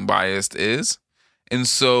racism bias is. And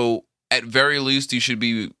so at very least, you should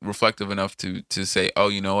be reflective enough to say, oh,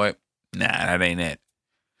 you know what? Nah, that ain't it.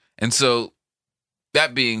 And so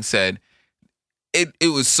that being said, it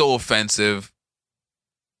was so offensive.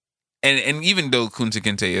 And even though Kunta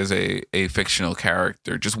Kinte is a fictional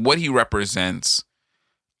character, just what he represents,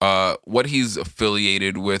 what he's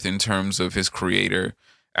affiliated with in terms of his creator,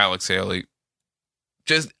 Alex Haley,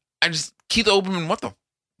 Keith Olbermann, what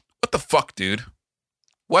the fuck, dude?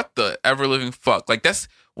 What the ever living fuck? Like,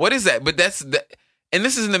 what is that? But And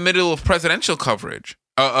this is in the middle of presidential coverage,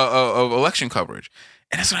 of election coverage.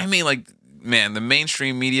 And that's what I mean. Like, man, the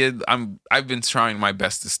mainstream media, I've been trying my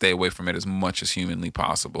best to stay away from it as much as humanly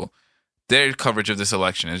possible. Their coverage of this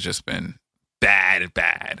election has just been bad.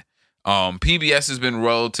 PBS has been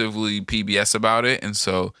relatively PBS about it. And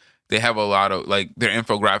so they have a lot of, like, their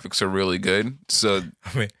infographics are really good. So,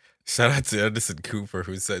 I mean, shout out to Anderson Cooper,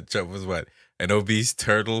 who said Trump was what? An obese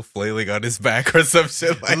turtle flailing on his back or some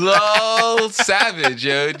shit like that. Savage,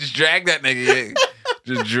 yo. Just drag that nigga.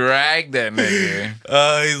 Just drag that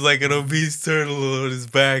nigga. He's like an obese turtle on his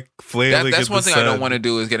back, flailing. That's one thing I don't want to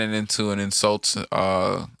do is get into an insults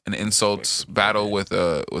battle with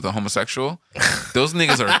a homosexual. Those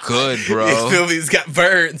niggas are good, bro. You feel me? He's got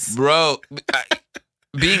burns, bro.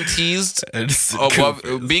 Being teased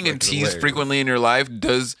frequently in your life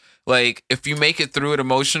does. Like, if you make it through it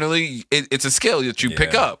emotionally, it's a skill that you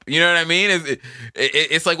pick up. You know what I mean?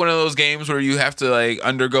 It's like one of those games where you have to, like,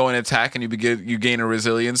 undergo an attack and you gain a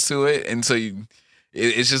resilience to it. And so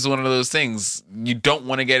it's just one of those things. You don't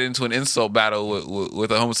want to get into an insult battle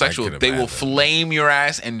with a homosexual. They will flame your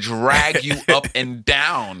ass and drag you up and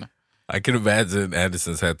down. I can imagine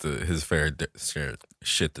Anderson's had his fair share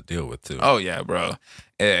shit to deal with, too. Oh, yeah, bro.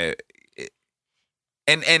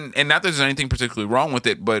 And not that there's anything particularly wrong with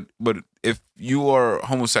it, but if you are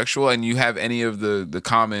homosexual and you have any of the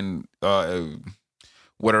common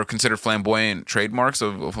what are considered flamboyant trademarks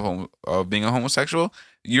of being a homosexual,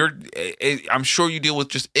 I'm sure you deal with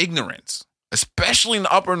just ignorance, especially in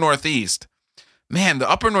the upper Northeast. Man, the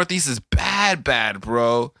upper Northeast is bad,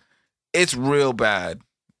 bro. It's real bad.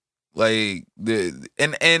 Like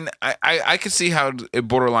I can see how it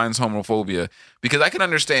borderlines homophobia, because I can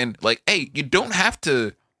understand, like, hey, you don't have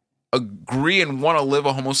to agree and want to live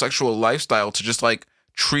a homosexual lifestyle to just, like,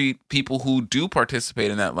 treat people who do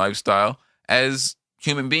participate in that lifestyle as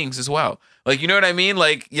human beings as well. Like, you know what I mean?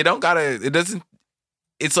 Like, you don't gotta.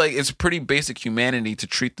 It's like, it's pretty basic humanity to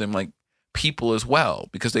treat them like people as well,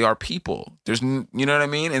 because they are people. You know what I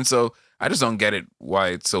mean? And so I just don't get it why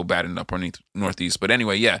it's so bad in the upper Northeast. But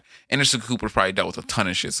anyway, yeah, Anderson Cooper probably dealt with a ton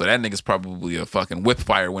of shit. So that nigga's probably a fucking whip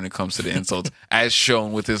fire when it comes to the insults, as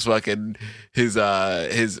shown with his fucking his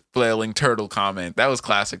flailing turtle comment. That was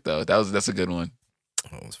classic though. That's a good one.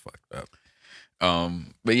 That was fucked up.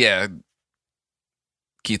 But yeah,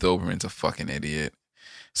 Keith Olbermann's a fucking idiot.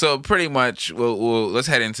 So pretty much, we'll let's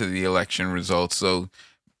head into the election results. So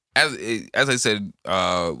as I said,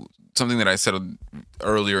 something that I said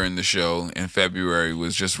earlier in the show in February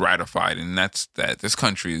was just ratified, and that's that this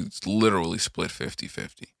country is literally split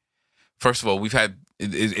 50-50. First of all,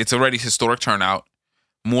 it's already historic turnout.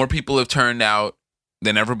 More people have turned out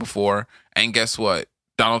than ever before. And guess what?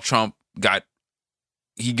 Donald Trump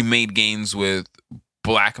made gains with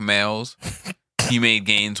black males. He made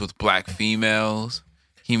gains with black females.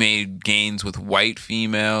 He made gains with white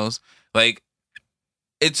females. Like,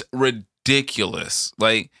 it's ridiculous.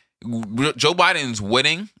 Like, Joe Biden's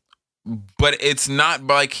winning, but it's not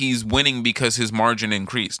like he's winning because his margin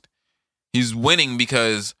increased. He's winning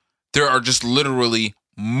because there are just literally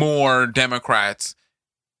more Democrats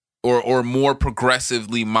or more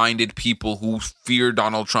progressively minded people who fear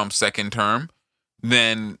Donald Trump's second term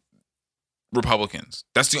than Republicans.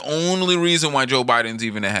 That's the only reason why Joe Biden's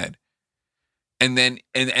even ahead. And then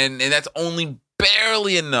and that's only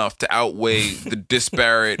barely enough to outweigh the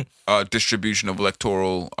disparate distribution of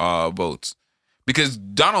electoral votes, because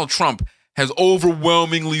Donald Trump has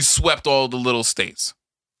overwhelmingly swept all the little states.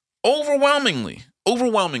 Overwhelmingly.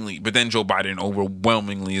 But then Joe Biden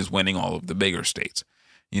overwhelmingly is winning all of the bigger states.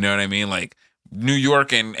 You know what I mean? Like, New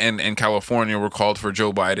York and California were called for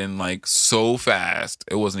Joe Biden, like, so fast,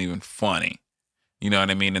 it wasn't even funny. You know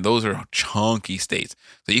what I mean? And those are chunky states.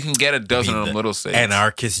 So you can get a dozen of them little states.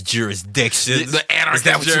 Anarchist jurisdictions. The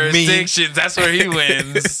anarchist jurisdictions. That's where he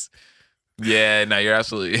wins. Yeah, no, you're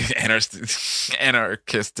absolutely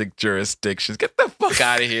anarchistic jurisdictions. Get the fuck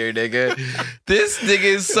out of here, nigga. This nigga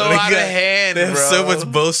is so out of hand, bro. There's so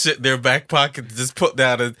much bullshit in their back pocket to just put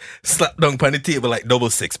down and slap down on the table like double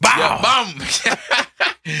six. Bow! Yeah, bum!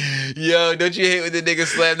 Yo, don't you hate when the nigga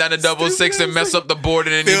slam down the double six and mess up the board,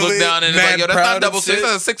 and then you look down and it's like, yo, that's not double six,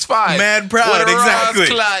 that's a 6-5. Mad proud, exactly.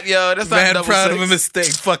 Clot, yo, that's not double six. Mad proud of a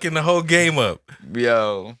mistake, fucking the whole game up.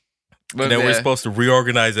 Yo. But then we're supposed to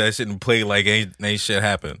reorganize that shit and play like ain't shit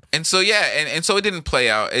happened. And so, yeah, and so it didn't play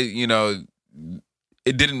out.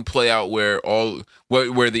 It didn't play out where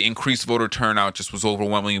the increased voter turnout just was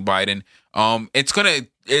overwhelming Biden. I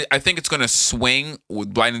think it's gonna swing.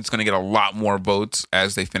 Biden's gonna get a lot more votes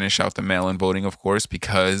as they finish out the mail-in voting, of course,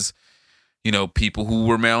 because people who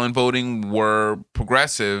were mail-in voting were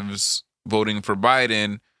progressives voting for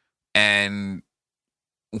Biden, and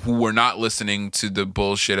who were not listening to the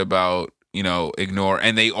bullshit about, ignore,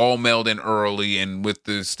 and they all mailed in early and with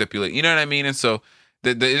the stipulate, you know what I mean? And so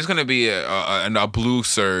there's going to be a blue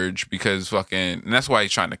surge because fucking, and that's why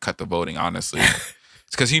he's trying to cut the voting, honestly. It's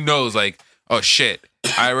because he knows, like, oh shit,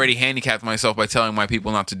 I already handicapped myself by telling my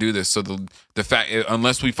people not to do this. So the fact,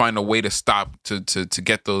 unless we find a way to stop to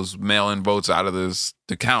get those mail-in votes out of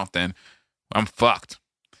the count, then I'm fucked.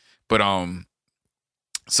 But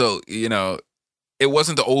so it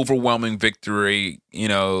wasn't the overwhelming victory,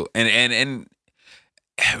 and it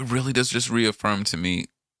really does just reaffirm to me,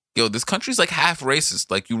 this country's like half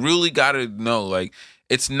racist. Like, you really gotta know, like,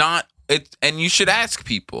 it's not it, and you should ask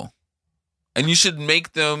people. And you should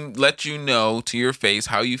make them let you know to your face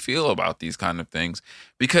how you feel about these kind of things.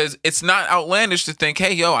 Because it's not outlandish to think,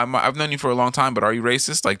 hey, I've known you for a long time, but are you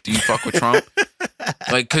racist? Like, do you fuck with Trump?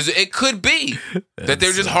 Like, because it could be that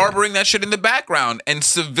they're just harboring that shit in the background. And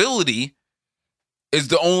civility is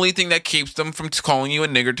the only thing that keeps them from calling you a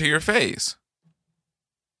nigger to your face.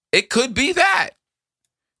 It could be that.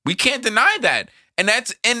 We can't deny that. And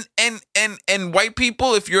that's, and white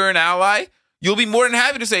people, if you're an ally, you'll be more than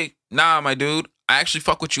happy to say, nah, my dude, I actually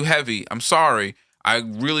fuck with you heavy. I'm sorry. I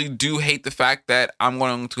really do hate the fact that I'm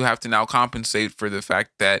going to have to now compensate for the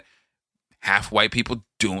fact that half white people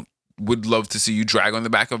would love to see you drag on the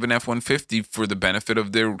back of an F-150 for the benefit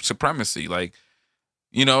of their supremacy. Like,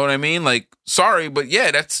 you know what I mean? Like, sorry, but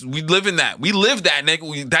yeah, we live in that. We live that,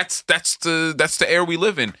 nigga. That's the air we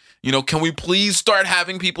live in. Can we please start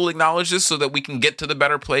having people acknowledge this so that we can get to the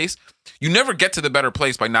better place? You never get to the better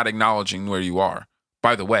place by not acknowledging where you are,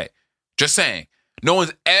 by the way. Just saying. No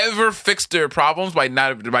one's ever fixed their problems by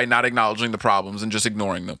not acknowledging the problems and just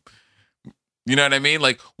ignoring them. You know what I mean?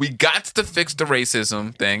 Like, we got to fix the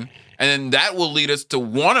racism thing, and then that will lead us to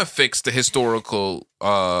want to fix the historical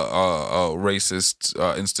racist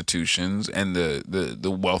institutions and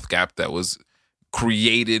the wealth gap that was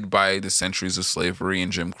created by the centuries of slavery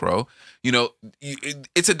and Jim Crow.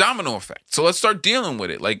 It's a domino effect. So let's start dealing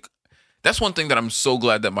with it. Like, that's one thing that I'm so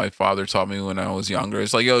glad that my father taught me when I was younger.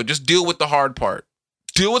 It's like, just deal with the hard part.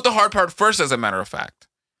 Deal with the hard part first, as a matter of fact.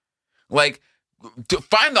 Like,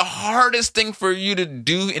 find the hardest thing for you to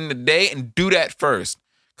do in the day and do that first.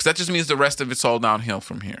 Because that just means the rest of it's all downhill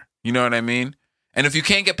from here. You know what I mean? And if you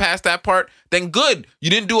can't get past that part, then good. You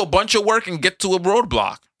didn't do a bunch of work and get to a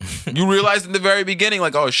roadblock. You realized in the very beginning,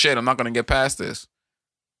 like, oh shit, I'm not going to get past this.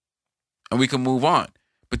 And we can move on.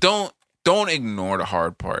 But don't ignore the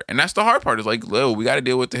hard part. And that's the hard part. Is like, we got to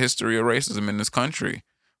deal with the history of racism in this country.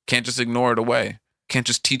 Can't just ignore it away. Can't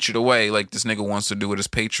just teach it away like this nigga wants to do with his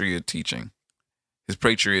patriot teaching. His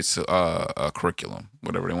patriot's curriculum,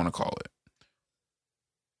 whatever they want to call it.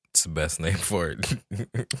 It's the best name for it.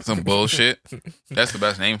 Some bullshit. That's the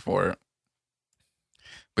best name for it.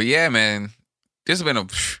 But yeah, man, this has been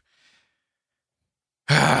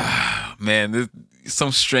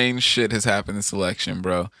some strange shit has happened this election,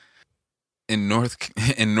 bro. In North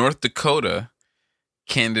Dakota,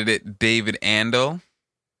 candidate David Andel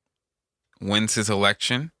wins his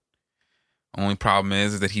election. Only problem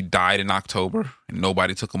is that he died in October and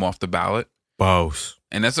nobody took him off the ballot. Boss.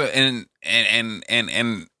 And that's and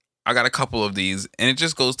I got a couple of these, and it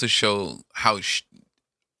just goes to show how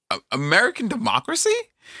American democracy,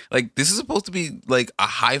 like, this is supposed to be like a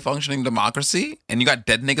high functioning democracy, and you got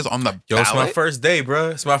dead niggas on the ballot. It's my first day, bro.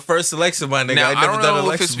 It's my first election, my nigga. Now, I never done an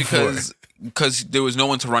election if it's because there was no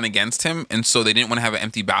one to run against him, and so they didn't want to have an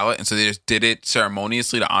empty ballot, and so they just did it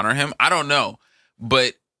ceremoniously to honor him. I don't know,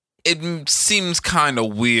 but it seems kind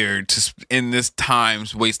of weird to, in this time,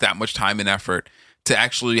 waste that much time and effort to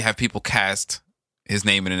actually have people cast his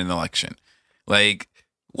name in an election. Like,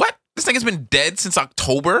 what? This nigga's been dead since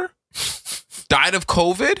October? Died of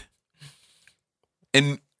COVID?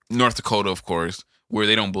 In North Dakota, of course, where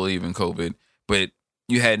they don't believe in COVID. But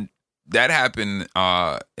you had that happen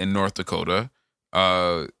in North Dakota.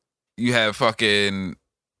 You have fucking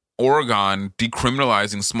Oregon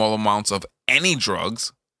decriminalizing small amounts of any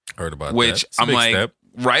drugs. Heard about which that. I'm like, step.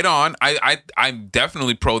 Right on. I'm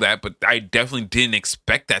definitely pro that, but I definitely didn't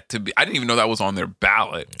expect that to be. I didn't even know that was on their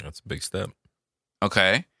ballot. That's a big step.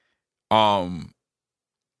 Okay. And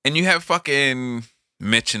you have fucking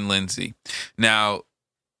Mitch and Lindsay. Now,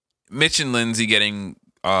 Mitch and Lindsay getting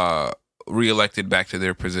reelected back to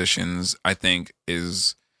their positions, I think,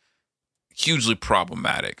 is hugely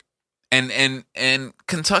problematic. And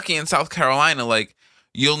Kentucky and South Carolina, like,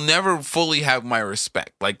 you'll never fully have my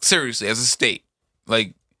respect. Like, seriously, as a state.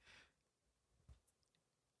 Like,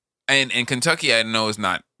 and Kentucky, I know,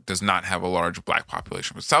 does not have a large black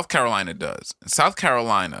population, but South Carolina does. And South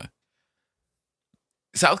Carolina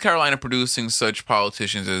producing such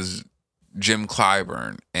politicians as Jim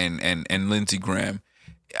Clyburn and Lindsey Graham.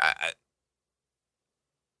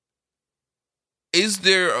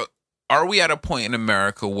 Are we at a point in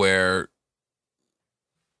America where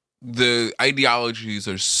the ideologies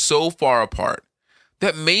are so far apart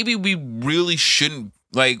that maybe we really shouldn't,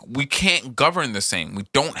 like, we can't govern the same. We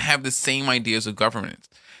don't have the same ideas of governance.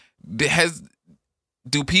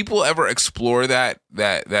 Do people ever explore that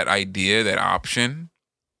idea, that option?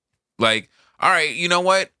 Like, all right, you know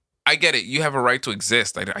what? I get it. You have a right to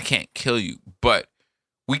exist. I can't kill you, but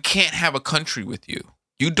we can't have a country with you.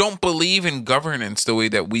 You don't believe in governance the way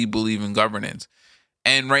that we believe in governance.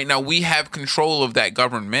 And right now we have control of that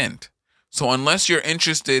government. So unless you're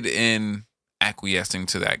interested in acquiescing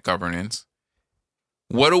to that governance,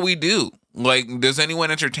 what do we do? Like, does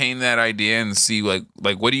anyone entertain that idea and see like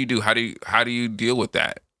what do you do? How do you deal with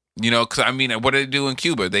that? You know, because I mean, what did they do in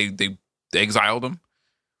Cuba? They exiled them.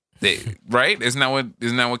 Right? Isn't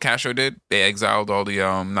that what Castro did? They exiled all the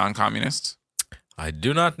non-communists. I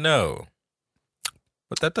do not know,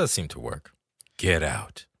 but that does seem to work. Get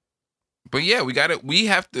out. But yeah, we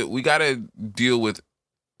gotta deal with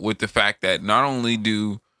the fact that not only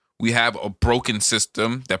do we have a broken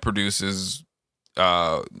system that produces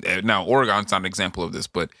now Oregon's not an example of this,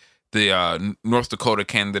 but the North Dakota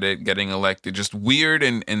candidate getting elected, just weird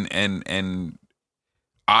and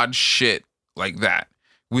odd shit like that.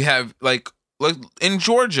 We have like in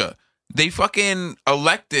Georgia, they fucking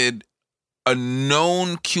elected a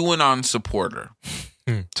known QAnon supporter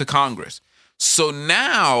to Congress. So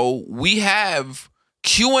now we have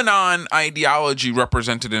QAnon ideology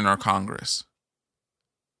represented in our Congress.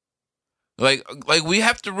 Like we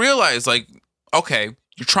have to realize, like, okay,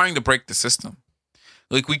 you're trying to break the system.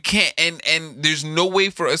 Like, we can't, and there's no way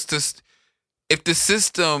for us to, if the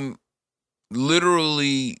system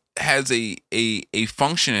literally has a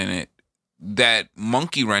function in it that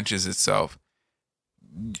monkey wrenches itself,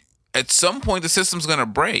 at some point the system's gonna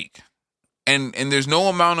break. And there's no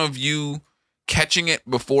amount of you catching it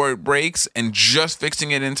before it breaks and just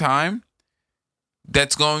fixing it in time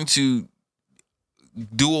that's going to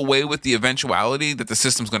do away with the eventuality that the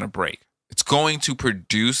system's going to break. It's going to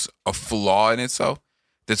produce a flaw in itself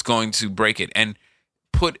that's going to break it, and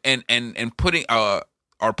putting our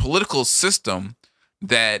political system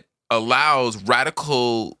that allows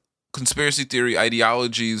radical conspiracy theory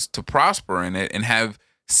ideologies to prosper in it and have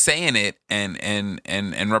say in it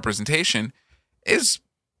and representation is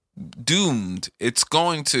doomed. It's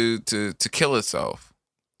going to kill itself.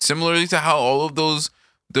 Similarly to how all of those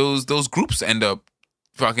groups end up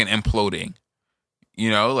fucking imploding. You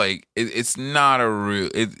know, like it's not a real.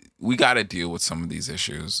 We got to deal with some of these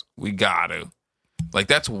issues. We got to. Like,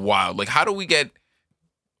 that's wild. Like, how do we get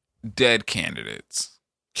dead candidates,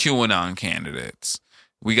 QAnon candidates?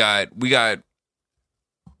 We got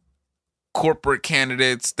corporate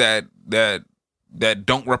candidates that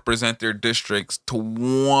don't represent their districts to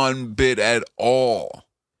one bit at all.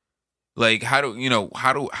 Like, how do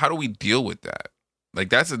we deal with that? Like,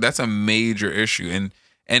 that's a major issue,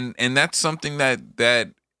 and that's something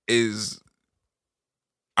that is,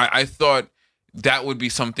 I thought that would be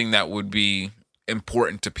something that would be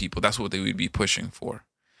important to people. That's what they would be pushing for.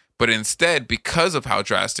 But instead, because of how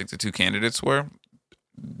drastic the two candidates were,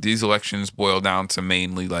 these elections boiled down to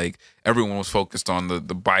mainly, like, everyone was focused on the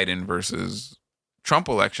Biden versus Trump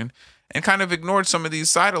election and kind of ignored some of these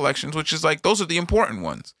side elections, which is like, those are the important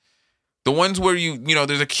ones. The ones where you know,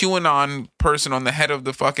 there's a QAnon person on the head of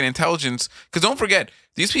the fucking intelligence. Because don't forget,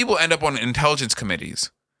 these people end up on intelligence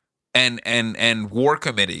committees and war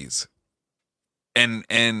committees and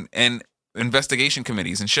investigation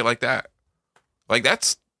committees and shit like that. Like,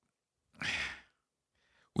 that's,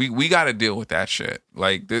 we got to deal with that shit.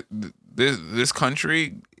 Like, this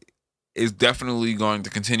country is definitely going to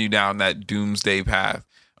continue down that doomsday path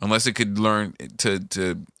unless it could learn to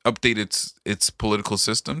update its political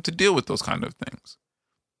system to deal with those kind of things.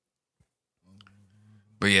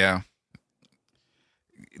 But yeah,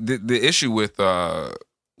 the issue with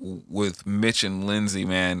Mitch and Lindsay,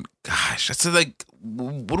 man, gosh, that's like,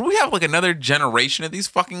 what do we have, like another generation of these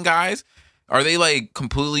fucking guys? Are they like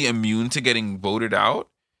completely immune to getting voted out?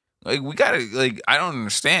 Like, we gotta, like, I don't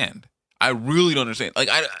understand. I really don't understand. Like,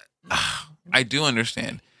 I do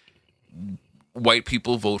understand. White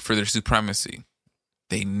people vote for their supremacy.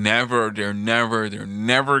 They're never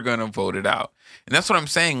gonna vote it out. And that's what I'm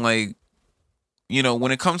saying. Like, you know,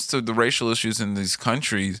 when it comes to the racial issues in these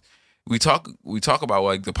countries, we talk about,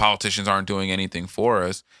 like, the politicians aren't doing anything for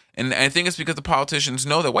us. And I think it's because the politicians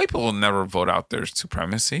know that white people will never vote out their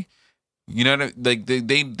supremacy. You know what I mean? Like,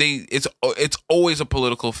 it's always a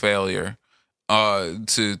political failure to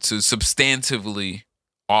substantively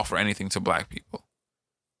offer anything to black people.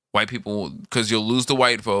 White people, because you'll lose the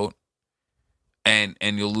white vote and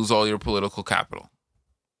you'll lose all your political capital.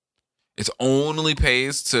 It only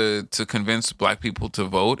pays to convince black people to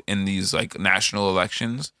vote in these like national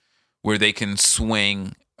elections where they can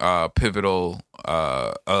swing pivotal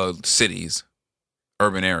cities,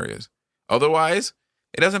 urban areas. Otherwise,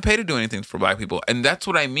 it doesn't pay to do anything for black people. And that's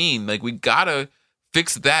what I mean. Like, we gotta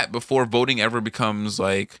fix that before voting ever becomes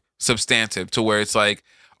like substantive, to where it's like,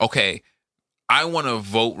 okay, I want to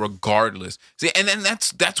vote regardless. See, and then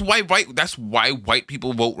that's why white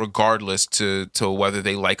people vote regardless to whether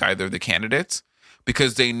they like either of the candidates,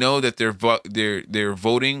 because they know that they're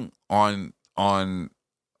voting on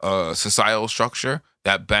a societal structure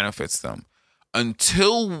that benefits them.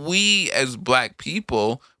 Until we as black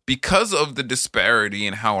people, because of the disparity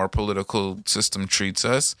in how our political system treats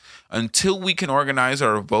us, until we can organize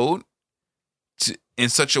our vote in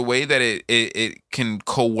such a way that it can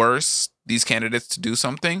coerce these candidates to do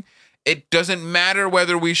something, it doesn't matter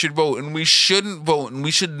whether we should vote, and we shouldn't vote, and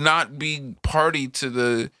we should not be party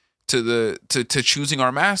to choosing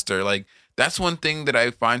our master. Like, that's one thing that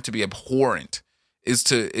I find to be abhorrent, is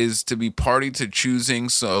to be party to choosing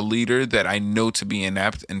a leader that I know to be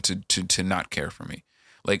inept and to not care for me.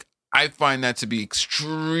 Like, I find that to be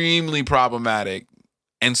extremely problematic,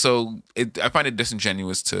 and so I find it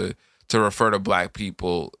disingenuous to refer to black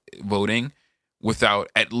people voting without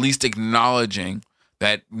at least acknowledging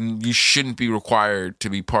that you shouldn't be required to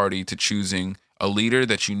be party to choosing a leader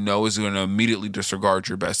that you know is going to immediately disregard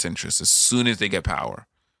your best interests as soon as they get power.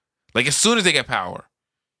 Like, as soon as they get power.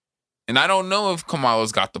 And I don't know if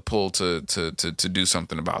Kamala's got the pull to do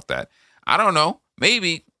something about that. I don't know.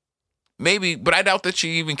 Maybe, but I doubt that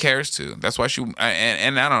she even cares to. That's why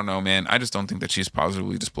and I don't know, man. I just don't think that she's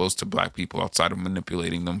positively disposed to black people outside of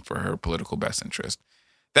manipulating them for her political best interest.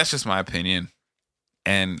 That's just my opinion.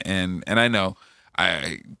 And I know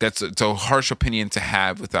it's a harsh opinion to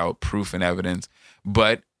have without proof and evidence,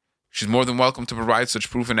 but she's more than welcome to provide such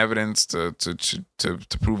proof and evidence to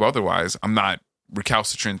prove otherwise. I'm not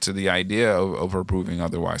recalcitrant to the idea of her proving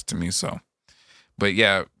otherwise to me. So, but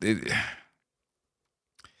yeah,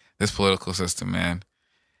 this political system, man,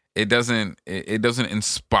 it doesn't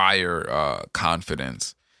inspire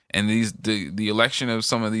confidence. And the election of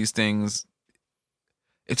some of these things,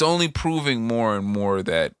 it's only proving more and more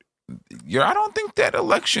that I don't think that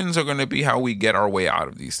elections are going to be how we get our way out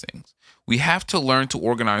of these things. We have to learn to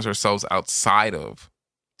organize ourselves outside of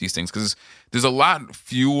these things, because there's a lot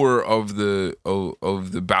fewer of the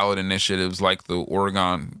ballot initiatives like the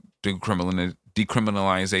Oregon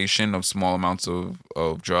decriminalization of small amounts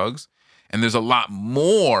of drugs, and there's a lot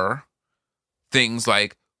more things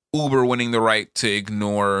like Uber winning the right to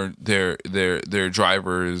ignore their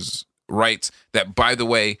drivers' rights. That, by the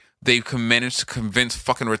way, they've managed to convince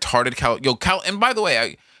fucking retarded and by the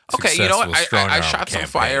way, you know what? I shot some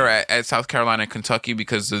fire at South Carolina and Kentucky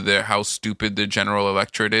because of how stupid the general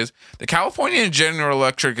electorate is. The California general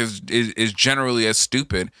electorate is generally as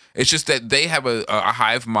stupid. It's just that they have a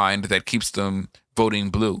hive mind that keeps them voting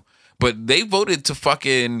blue. But they voted to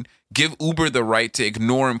fucking give Uber the right to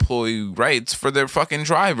ignore employee rights for their fucking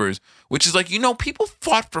drivers, which is like, people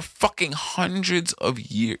fought for fucking hundreds of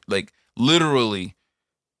years, like literally,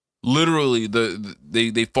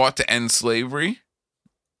 they fought to end slavery.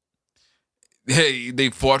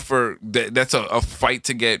 They fought for that's a fight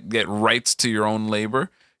to get rights to your own labor.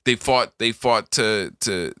 They fought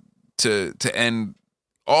to end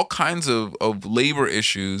all kinds of labor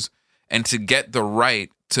issues, and to get the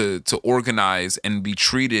right to organize and be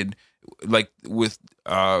treated like with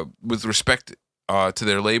respect to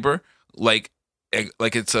their labor, like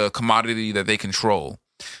it's a commodity that they control.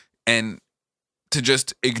 And to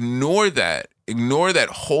just ignore that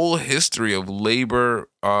whole history of labor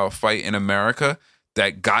fight in America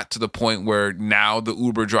that got to the point where now the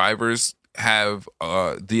Uber drivers have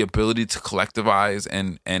the ability to collectivize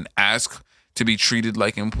and ask to be treated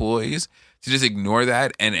like employees, to just ignore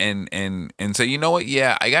that and say, you know what?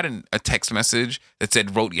 Yeah, I got a text message that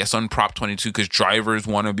said vote yes on Prop 22 because drivers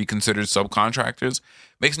want to be considered subcontractors.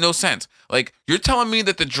 Makes no sense. Like, you're telling me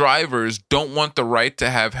that the drivers don't want the right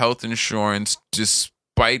to have health insurance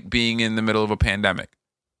despite being in the middle of a pandemic.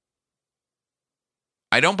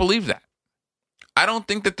 I don't believe that. I don't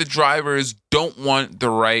think that the drivers don't want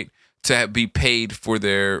the right to be paid for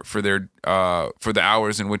the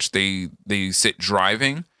hours in which they sit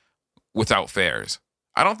driving without fares.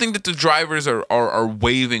 I don't think that the drivers are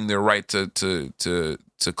waiving their right to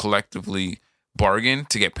collectively bargain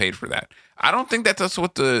to get paid for that. I don't think that that's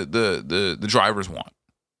what the drivers want.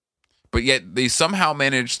 But yet they somehow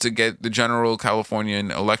managed to get the general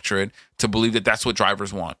Californian electorate to believe that that's what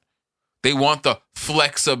drivers want. They want the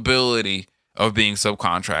flexibility of being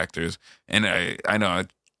subcontractors. And I know I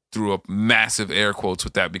threw up massive air quotes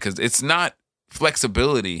with that because it's not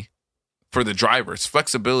flexibility for the driver. It's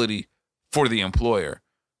flexibility for the employer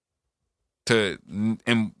to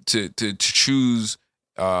choose,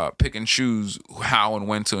 pick and choose how and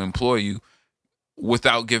when to employ you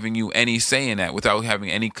without giving you any say in that, without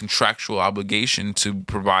having any contractual obligation to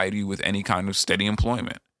provide you with any kind of steady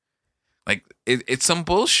employment. Like, it's some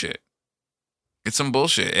bullshit. It's some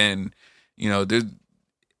bullshit. And, you know,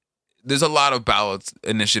 there's a lot of ballot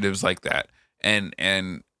initiatives like that. And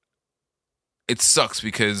it sucks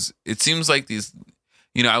because it seems like these,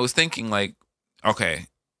 you know, I was thinking like, okay,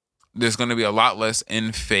 there's going to be a lot less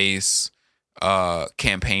in-face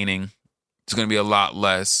campaigning. There's going to be a lot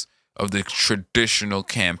less of the traditional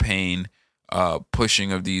campaign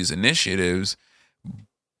pushing of these initiatives.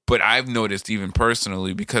 But I've noticed even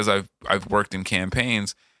personally, because I've worked in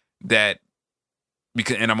campaigns, and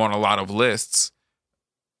I'm on a lot of lists,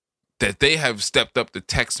 that they have stepped up the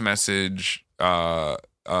text message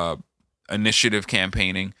initiative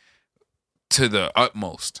campaigning to the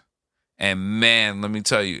utmost. And man, let me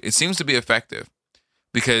tell you, it seems to be effective,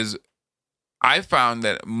 because I found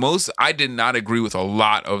that I did not agree with a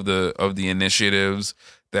lot of the initiatives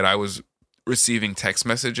that I was receiving text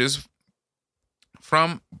messages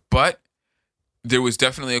from, but there was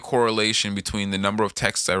definitely a correlation between the number of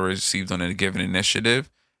texts I received on a given initiative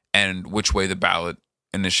and which way the ballot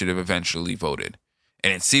initiative eventually voted.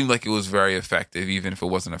 And it seemed like it was very effective, even if it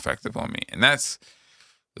wasn't effective on me. And that's,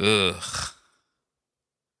 I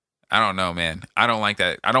don't know, man. I don't like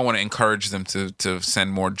that. I don't want to encourage them to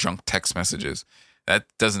send more junk text messages. That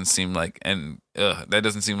doesn't seem like, that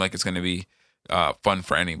doesn't seem like it's going to be fun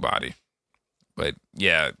for anybody. But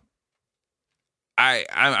yeah,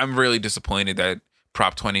 I'm really disappointed that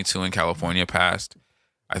Prop 22 in California passed.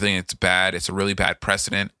 I think it's bad. It's a really bad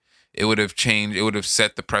precedent. It would have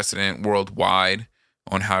set the precedent worldwide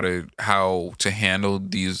on how to handle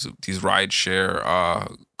these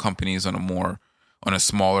rideshare companies on a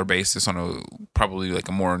smaller basis, on probably like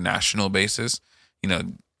a more national basis. You know,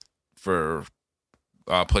 for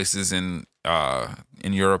places in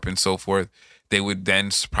Europe and so forth, they would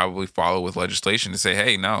then probably follow with legislation to say,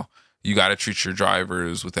 hey, no, you got to treat your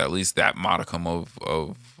drivers with at least that modicum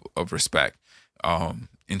of respect,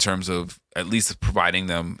 in terms of at least providing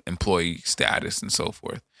them employee status and so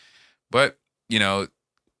forth. But, you know,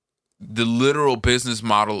 the literal business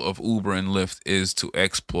model of Uber and Lyft is to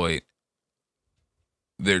exploit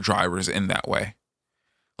their drivers in that way.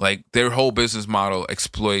 Like, their whole business model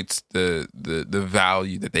exploits the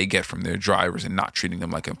value that they get from their drivers and not treating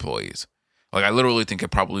them like employees. Like, I literally think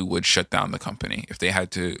it probably would shut down the company if they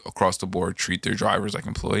had to, across the board, treat their drivers like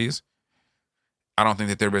employees. I don't think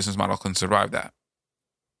that their business model can survive that.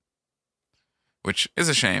 Which is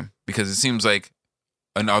a shame, because it seems like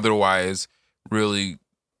an otherwise really,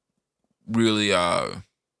 really high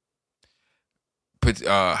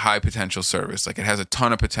potential service. Like, it has a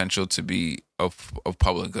ton of potential to be of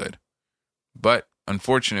public good. But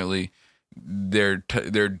unfortunately, their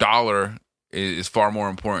dollar is far more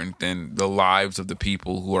important than the lives of the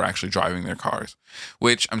people who are actually driving their cars.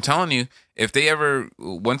 Which, I'm telling you,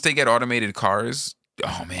 once they get automated cars,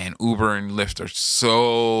 oh man, Uber and Lyft are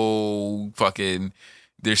so fucking,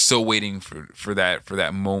 they're so waiting for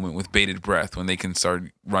that moment with bated breath when they can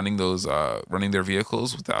start running their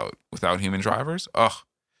vehicles without human drivers. Ugh.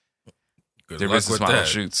 Good their luck business with model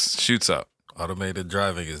that. shoots up. Automated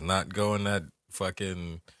driving is not going that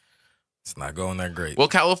fucking. It's not going that great. Well,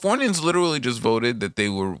 Californians literally just voted that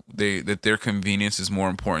that their convenience is more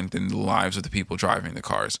important than the lives of the people driving the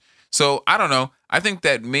cars. So I don't know. I think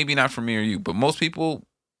that maybe not for me or you, but most people,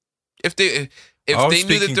 if they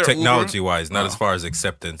knew that they're technology Uber, wise, not as far as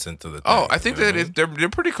acceptance into the. Oh, I think that they're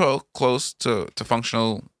pretty close to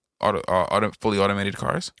functional fully automated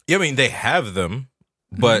cars. Yeah, I mean they have them,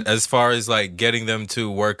 but as far as like getting them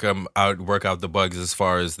to work out the bugs, as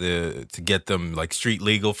far as to get them like street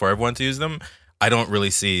legal for everyone to use them, I don't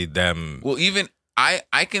really see them. Well, even I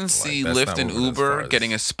can see Lyft and Uber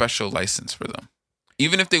getting a special license for them.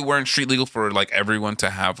 Even if they weren't street legal for like everyone to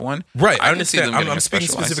have one. Right, I understand. I'm speaking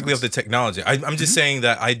specifically of the technology. I'm just saying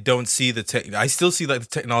that I don't see I still see like the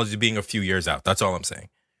technology being a few years out. That's all I'm saying.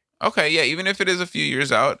 Okay, yeah, even if it is a few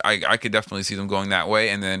years out, I could definitely see them going that way.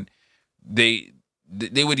 And then they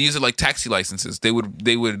would use it like taxi licenses. They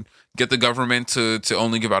would get the government to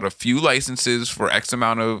only give out a few licenses for X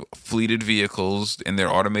amount of fleeted vehicles in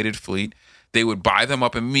their automated fleet. they would buy them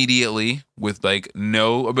up immediately with like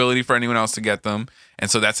no ability for anyone else to get them.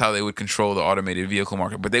 And so that's how they would control the automated vehicle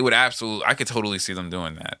market. But they would I could totally see them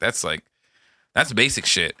doing that. That's basic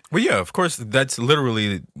shit. Well, yeah, of course, that's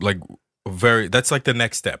literally like that's like the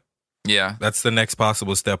next step. Yeah. That's the next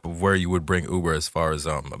possible step of where you would bring Uber as far as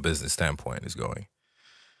a business standpoint is going.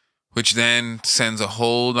 Which then sends a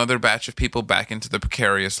whole other batch of people back into the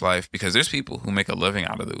precarious life, because there's people who make a living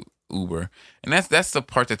out of the Uber. And that's the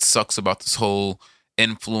part that sucks about this whole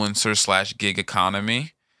influencer / gig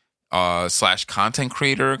economy / content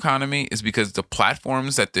creator economy, is because the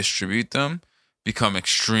platforms that distribute them become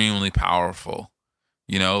extremely powerful.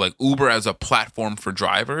 You know, like Uber as a platform for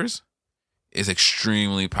drivers is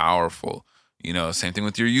extremely powerful. You know, same thing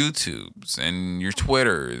with your YouTubes and your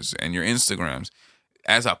Twitters and your Instagrams.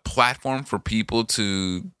 As a platform for people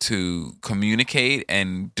to communicate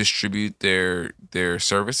and distribute their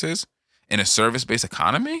services in a service-based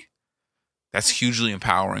economy, that's hugely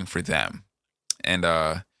empowering for them. And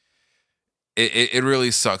it really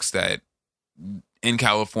sucks that in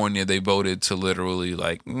California they voted to literally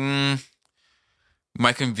like,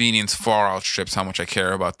 my convenience far outstrips how much I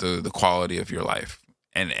care about the quality of your life.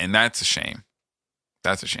 And that's a shame.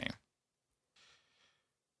 That's a shame.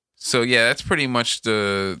 So yeah, that's pretty much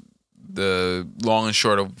the long and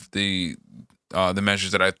short of the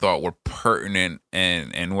measures that I thought were pertinent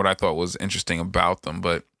and what I thought was interesting about them.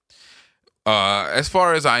 But as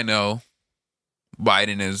far as I know,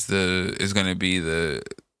 Biden is going to be the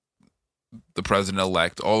president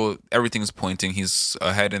elect. Everything's pointing he's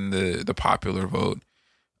ahead in the popular vote.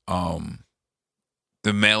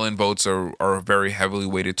 The mail-in votes are very heavily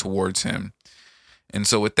weighted towards him, and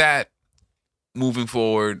so with that, moving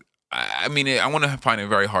forward, I mean, I want to find it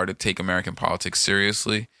very hard to take American politics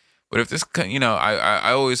seriously. But if this, you know,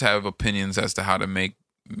 I always have opinions as to how to make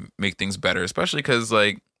things better, especially because,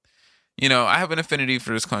 like, you know, I have an affinity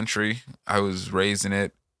for this country. I was raised in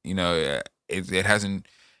it. You know, it hasn't,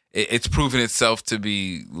 it's proven itself to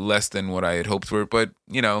be less than what I had hoped for. But,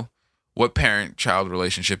 you know, what parent-child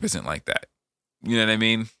relationship isn't like that? You know what I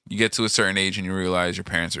mean? You get to a certain age and you realize your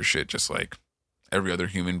parents are shit just like every other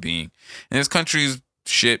human being. And this country's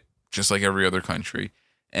shit just like every other country.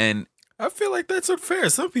 And I feel like that's unfair.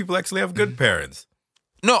 Some people actually have good parents.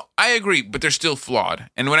 No, I agree, but they're still flawed.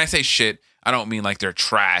 And when I say shit, I don't mean like they're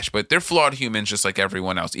trash, but they're flawed humans just like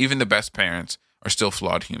everyone else. Even the best parents are still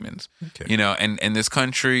flawed humans. Okay. You know, and this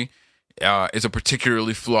country is a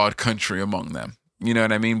particularly flawed country among them. You know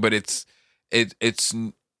what I mean? But it's a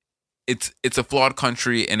flawed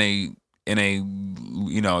country in a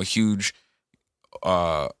you know, a huge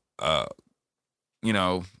you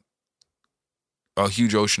know, a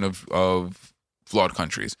huge ocean of flawed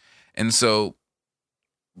countries. And so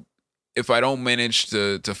if I don't manage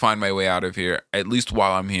to find my way out of here, at least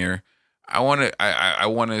while I'm here, I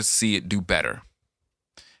want to see it do better.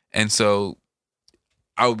 And so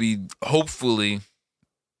I'll be hopefully,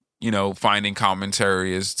 you know, finding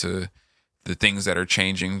commentary as to the things that are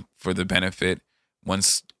changing for the benefit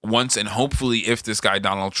once and hopefully if this guy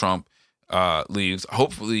Donald Trump leaves,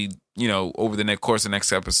 hopefully, you know, over the course of the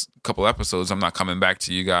next couple episodes, I'm not coming back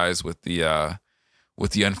to you guys with the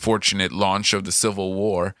unfortunate launch of the Civil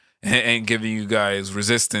War and giving you guys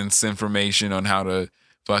resistance information on how to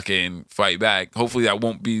fucking fight back. Hopefully that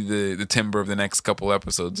won't be the timber of the next couple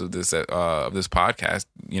episodes of this podcast,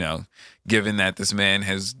 you know, given that this man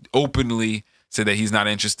has openly said that he's not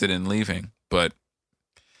interested in leaving. But,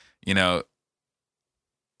 you know,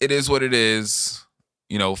 it is what it is.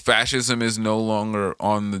 You know, fascism is no longer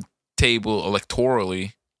on the table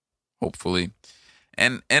electorally, hopefully.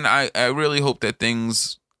 And I really hope that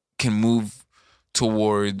things can move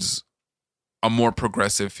towards a more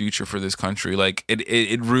progressive future for this country. Like,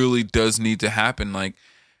 it really does need to happen. Like,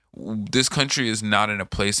 this country is not in a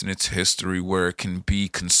place in its history where it can be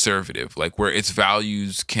conservative, like where its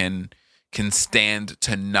values can stand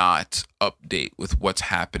to not update with what's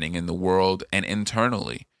happening in the world and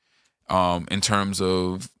internally. In terms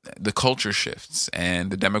of the culture shifts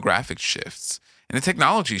and the demographic shifts and the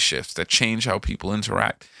technology shifts that change how people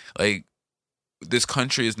interact. Like, this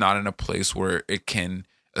country is not in a place where it can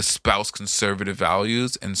espouse conservative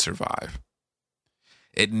values and survive.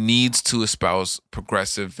 It needs to espouse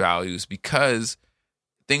progressive values because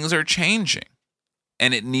things are changing,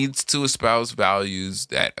 and it needs to espouse values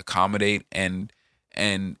that accommodate and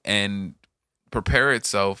prepare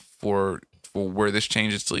itself for where this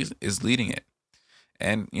change is leading it.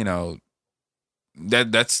 And, you know,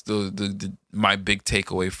 that's the my big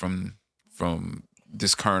takeaway from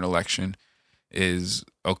this current election is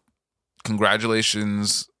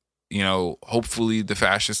congratulations, you know, hopefully the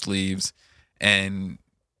fascist leaves and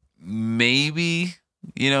maybe,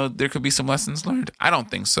 there could be some lessons learned. I don't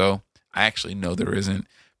think so. I actually know there isn't,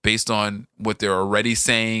 based on what they're already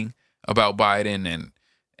saying about Biden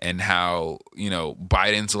and how,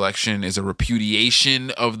 Biden's election is a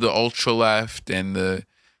repudiation of the ultra left and the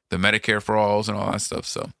Medicare for alls and all that stuff.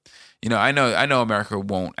 So, I know America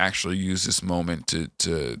won't actually use this moment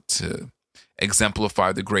to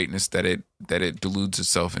exemplify the greatness that it deludes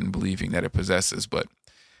itself in believing that it possesses. But,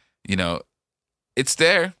 it's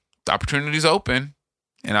there. The opportunity's open,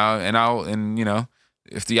 and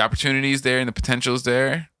if the opportunity is there and the potential is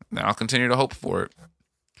there, then I'll continue to hope for it.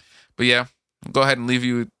 But yeah, I'll go ahead and leave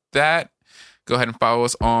you with that. Go ahead and follow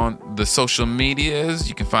us on the social medias.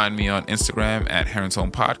 You can find me on Instagram at Heron's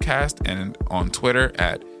Home Podcast and on Twitter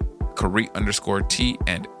at Kareet_T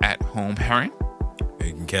and at Home Heron.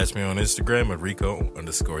 You can catch me on Instagram at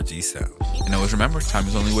Rico_G_Sound. And always remember, time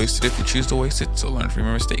is only wasted if you choose to waste it. So learn from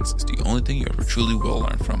your mistakes. It's the only thing you ever truly will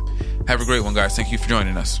learn from. Have a great one, guys. Thank you for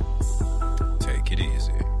joining us. Take it easy.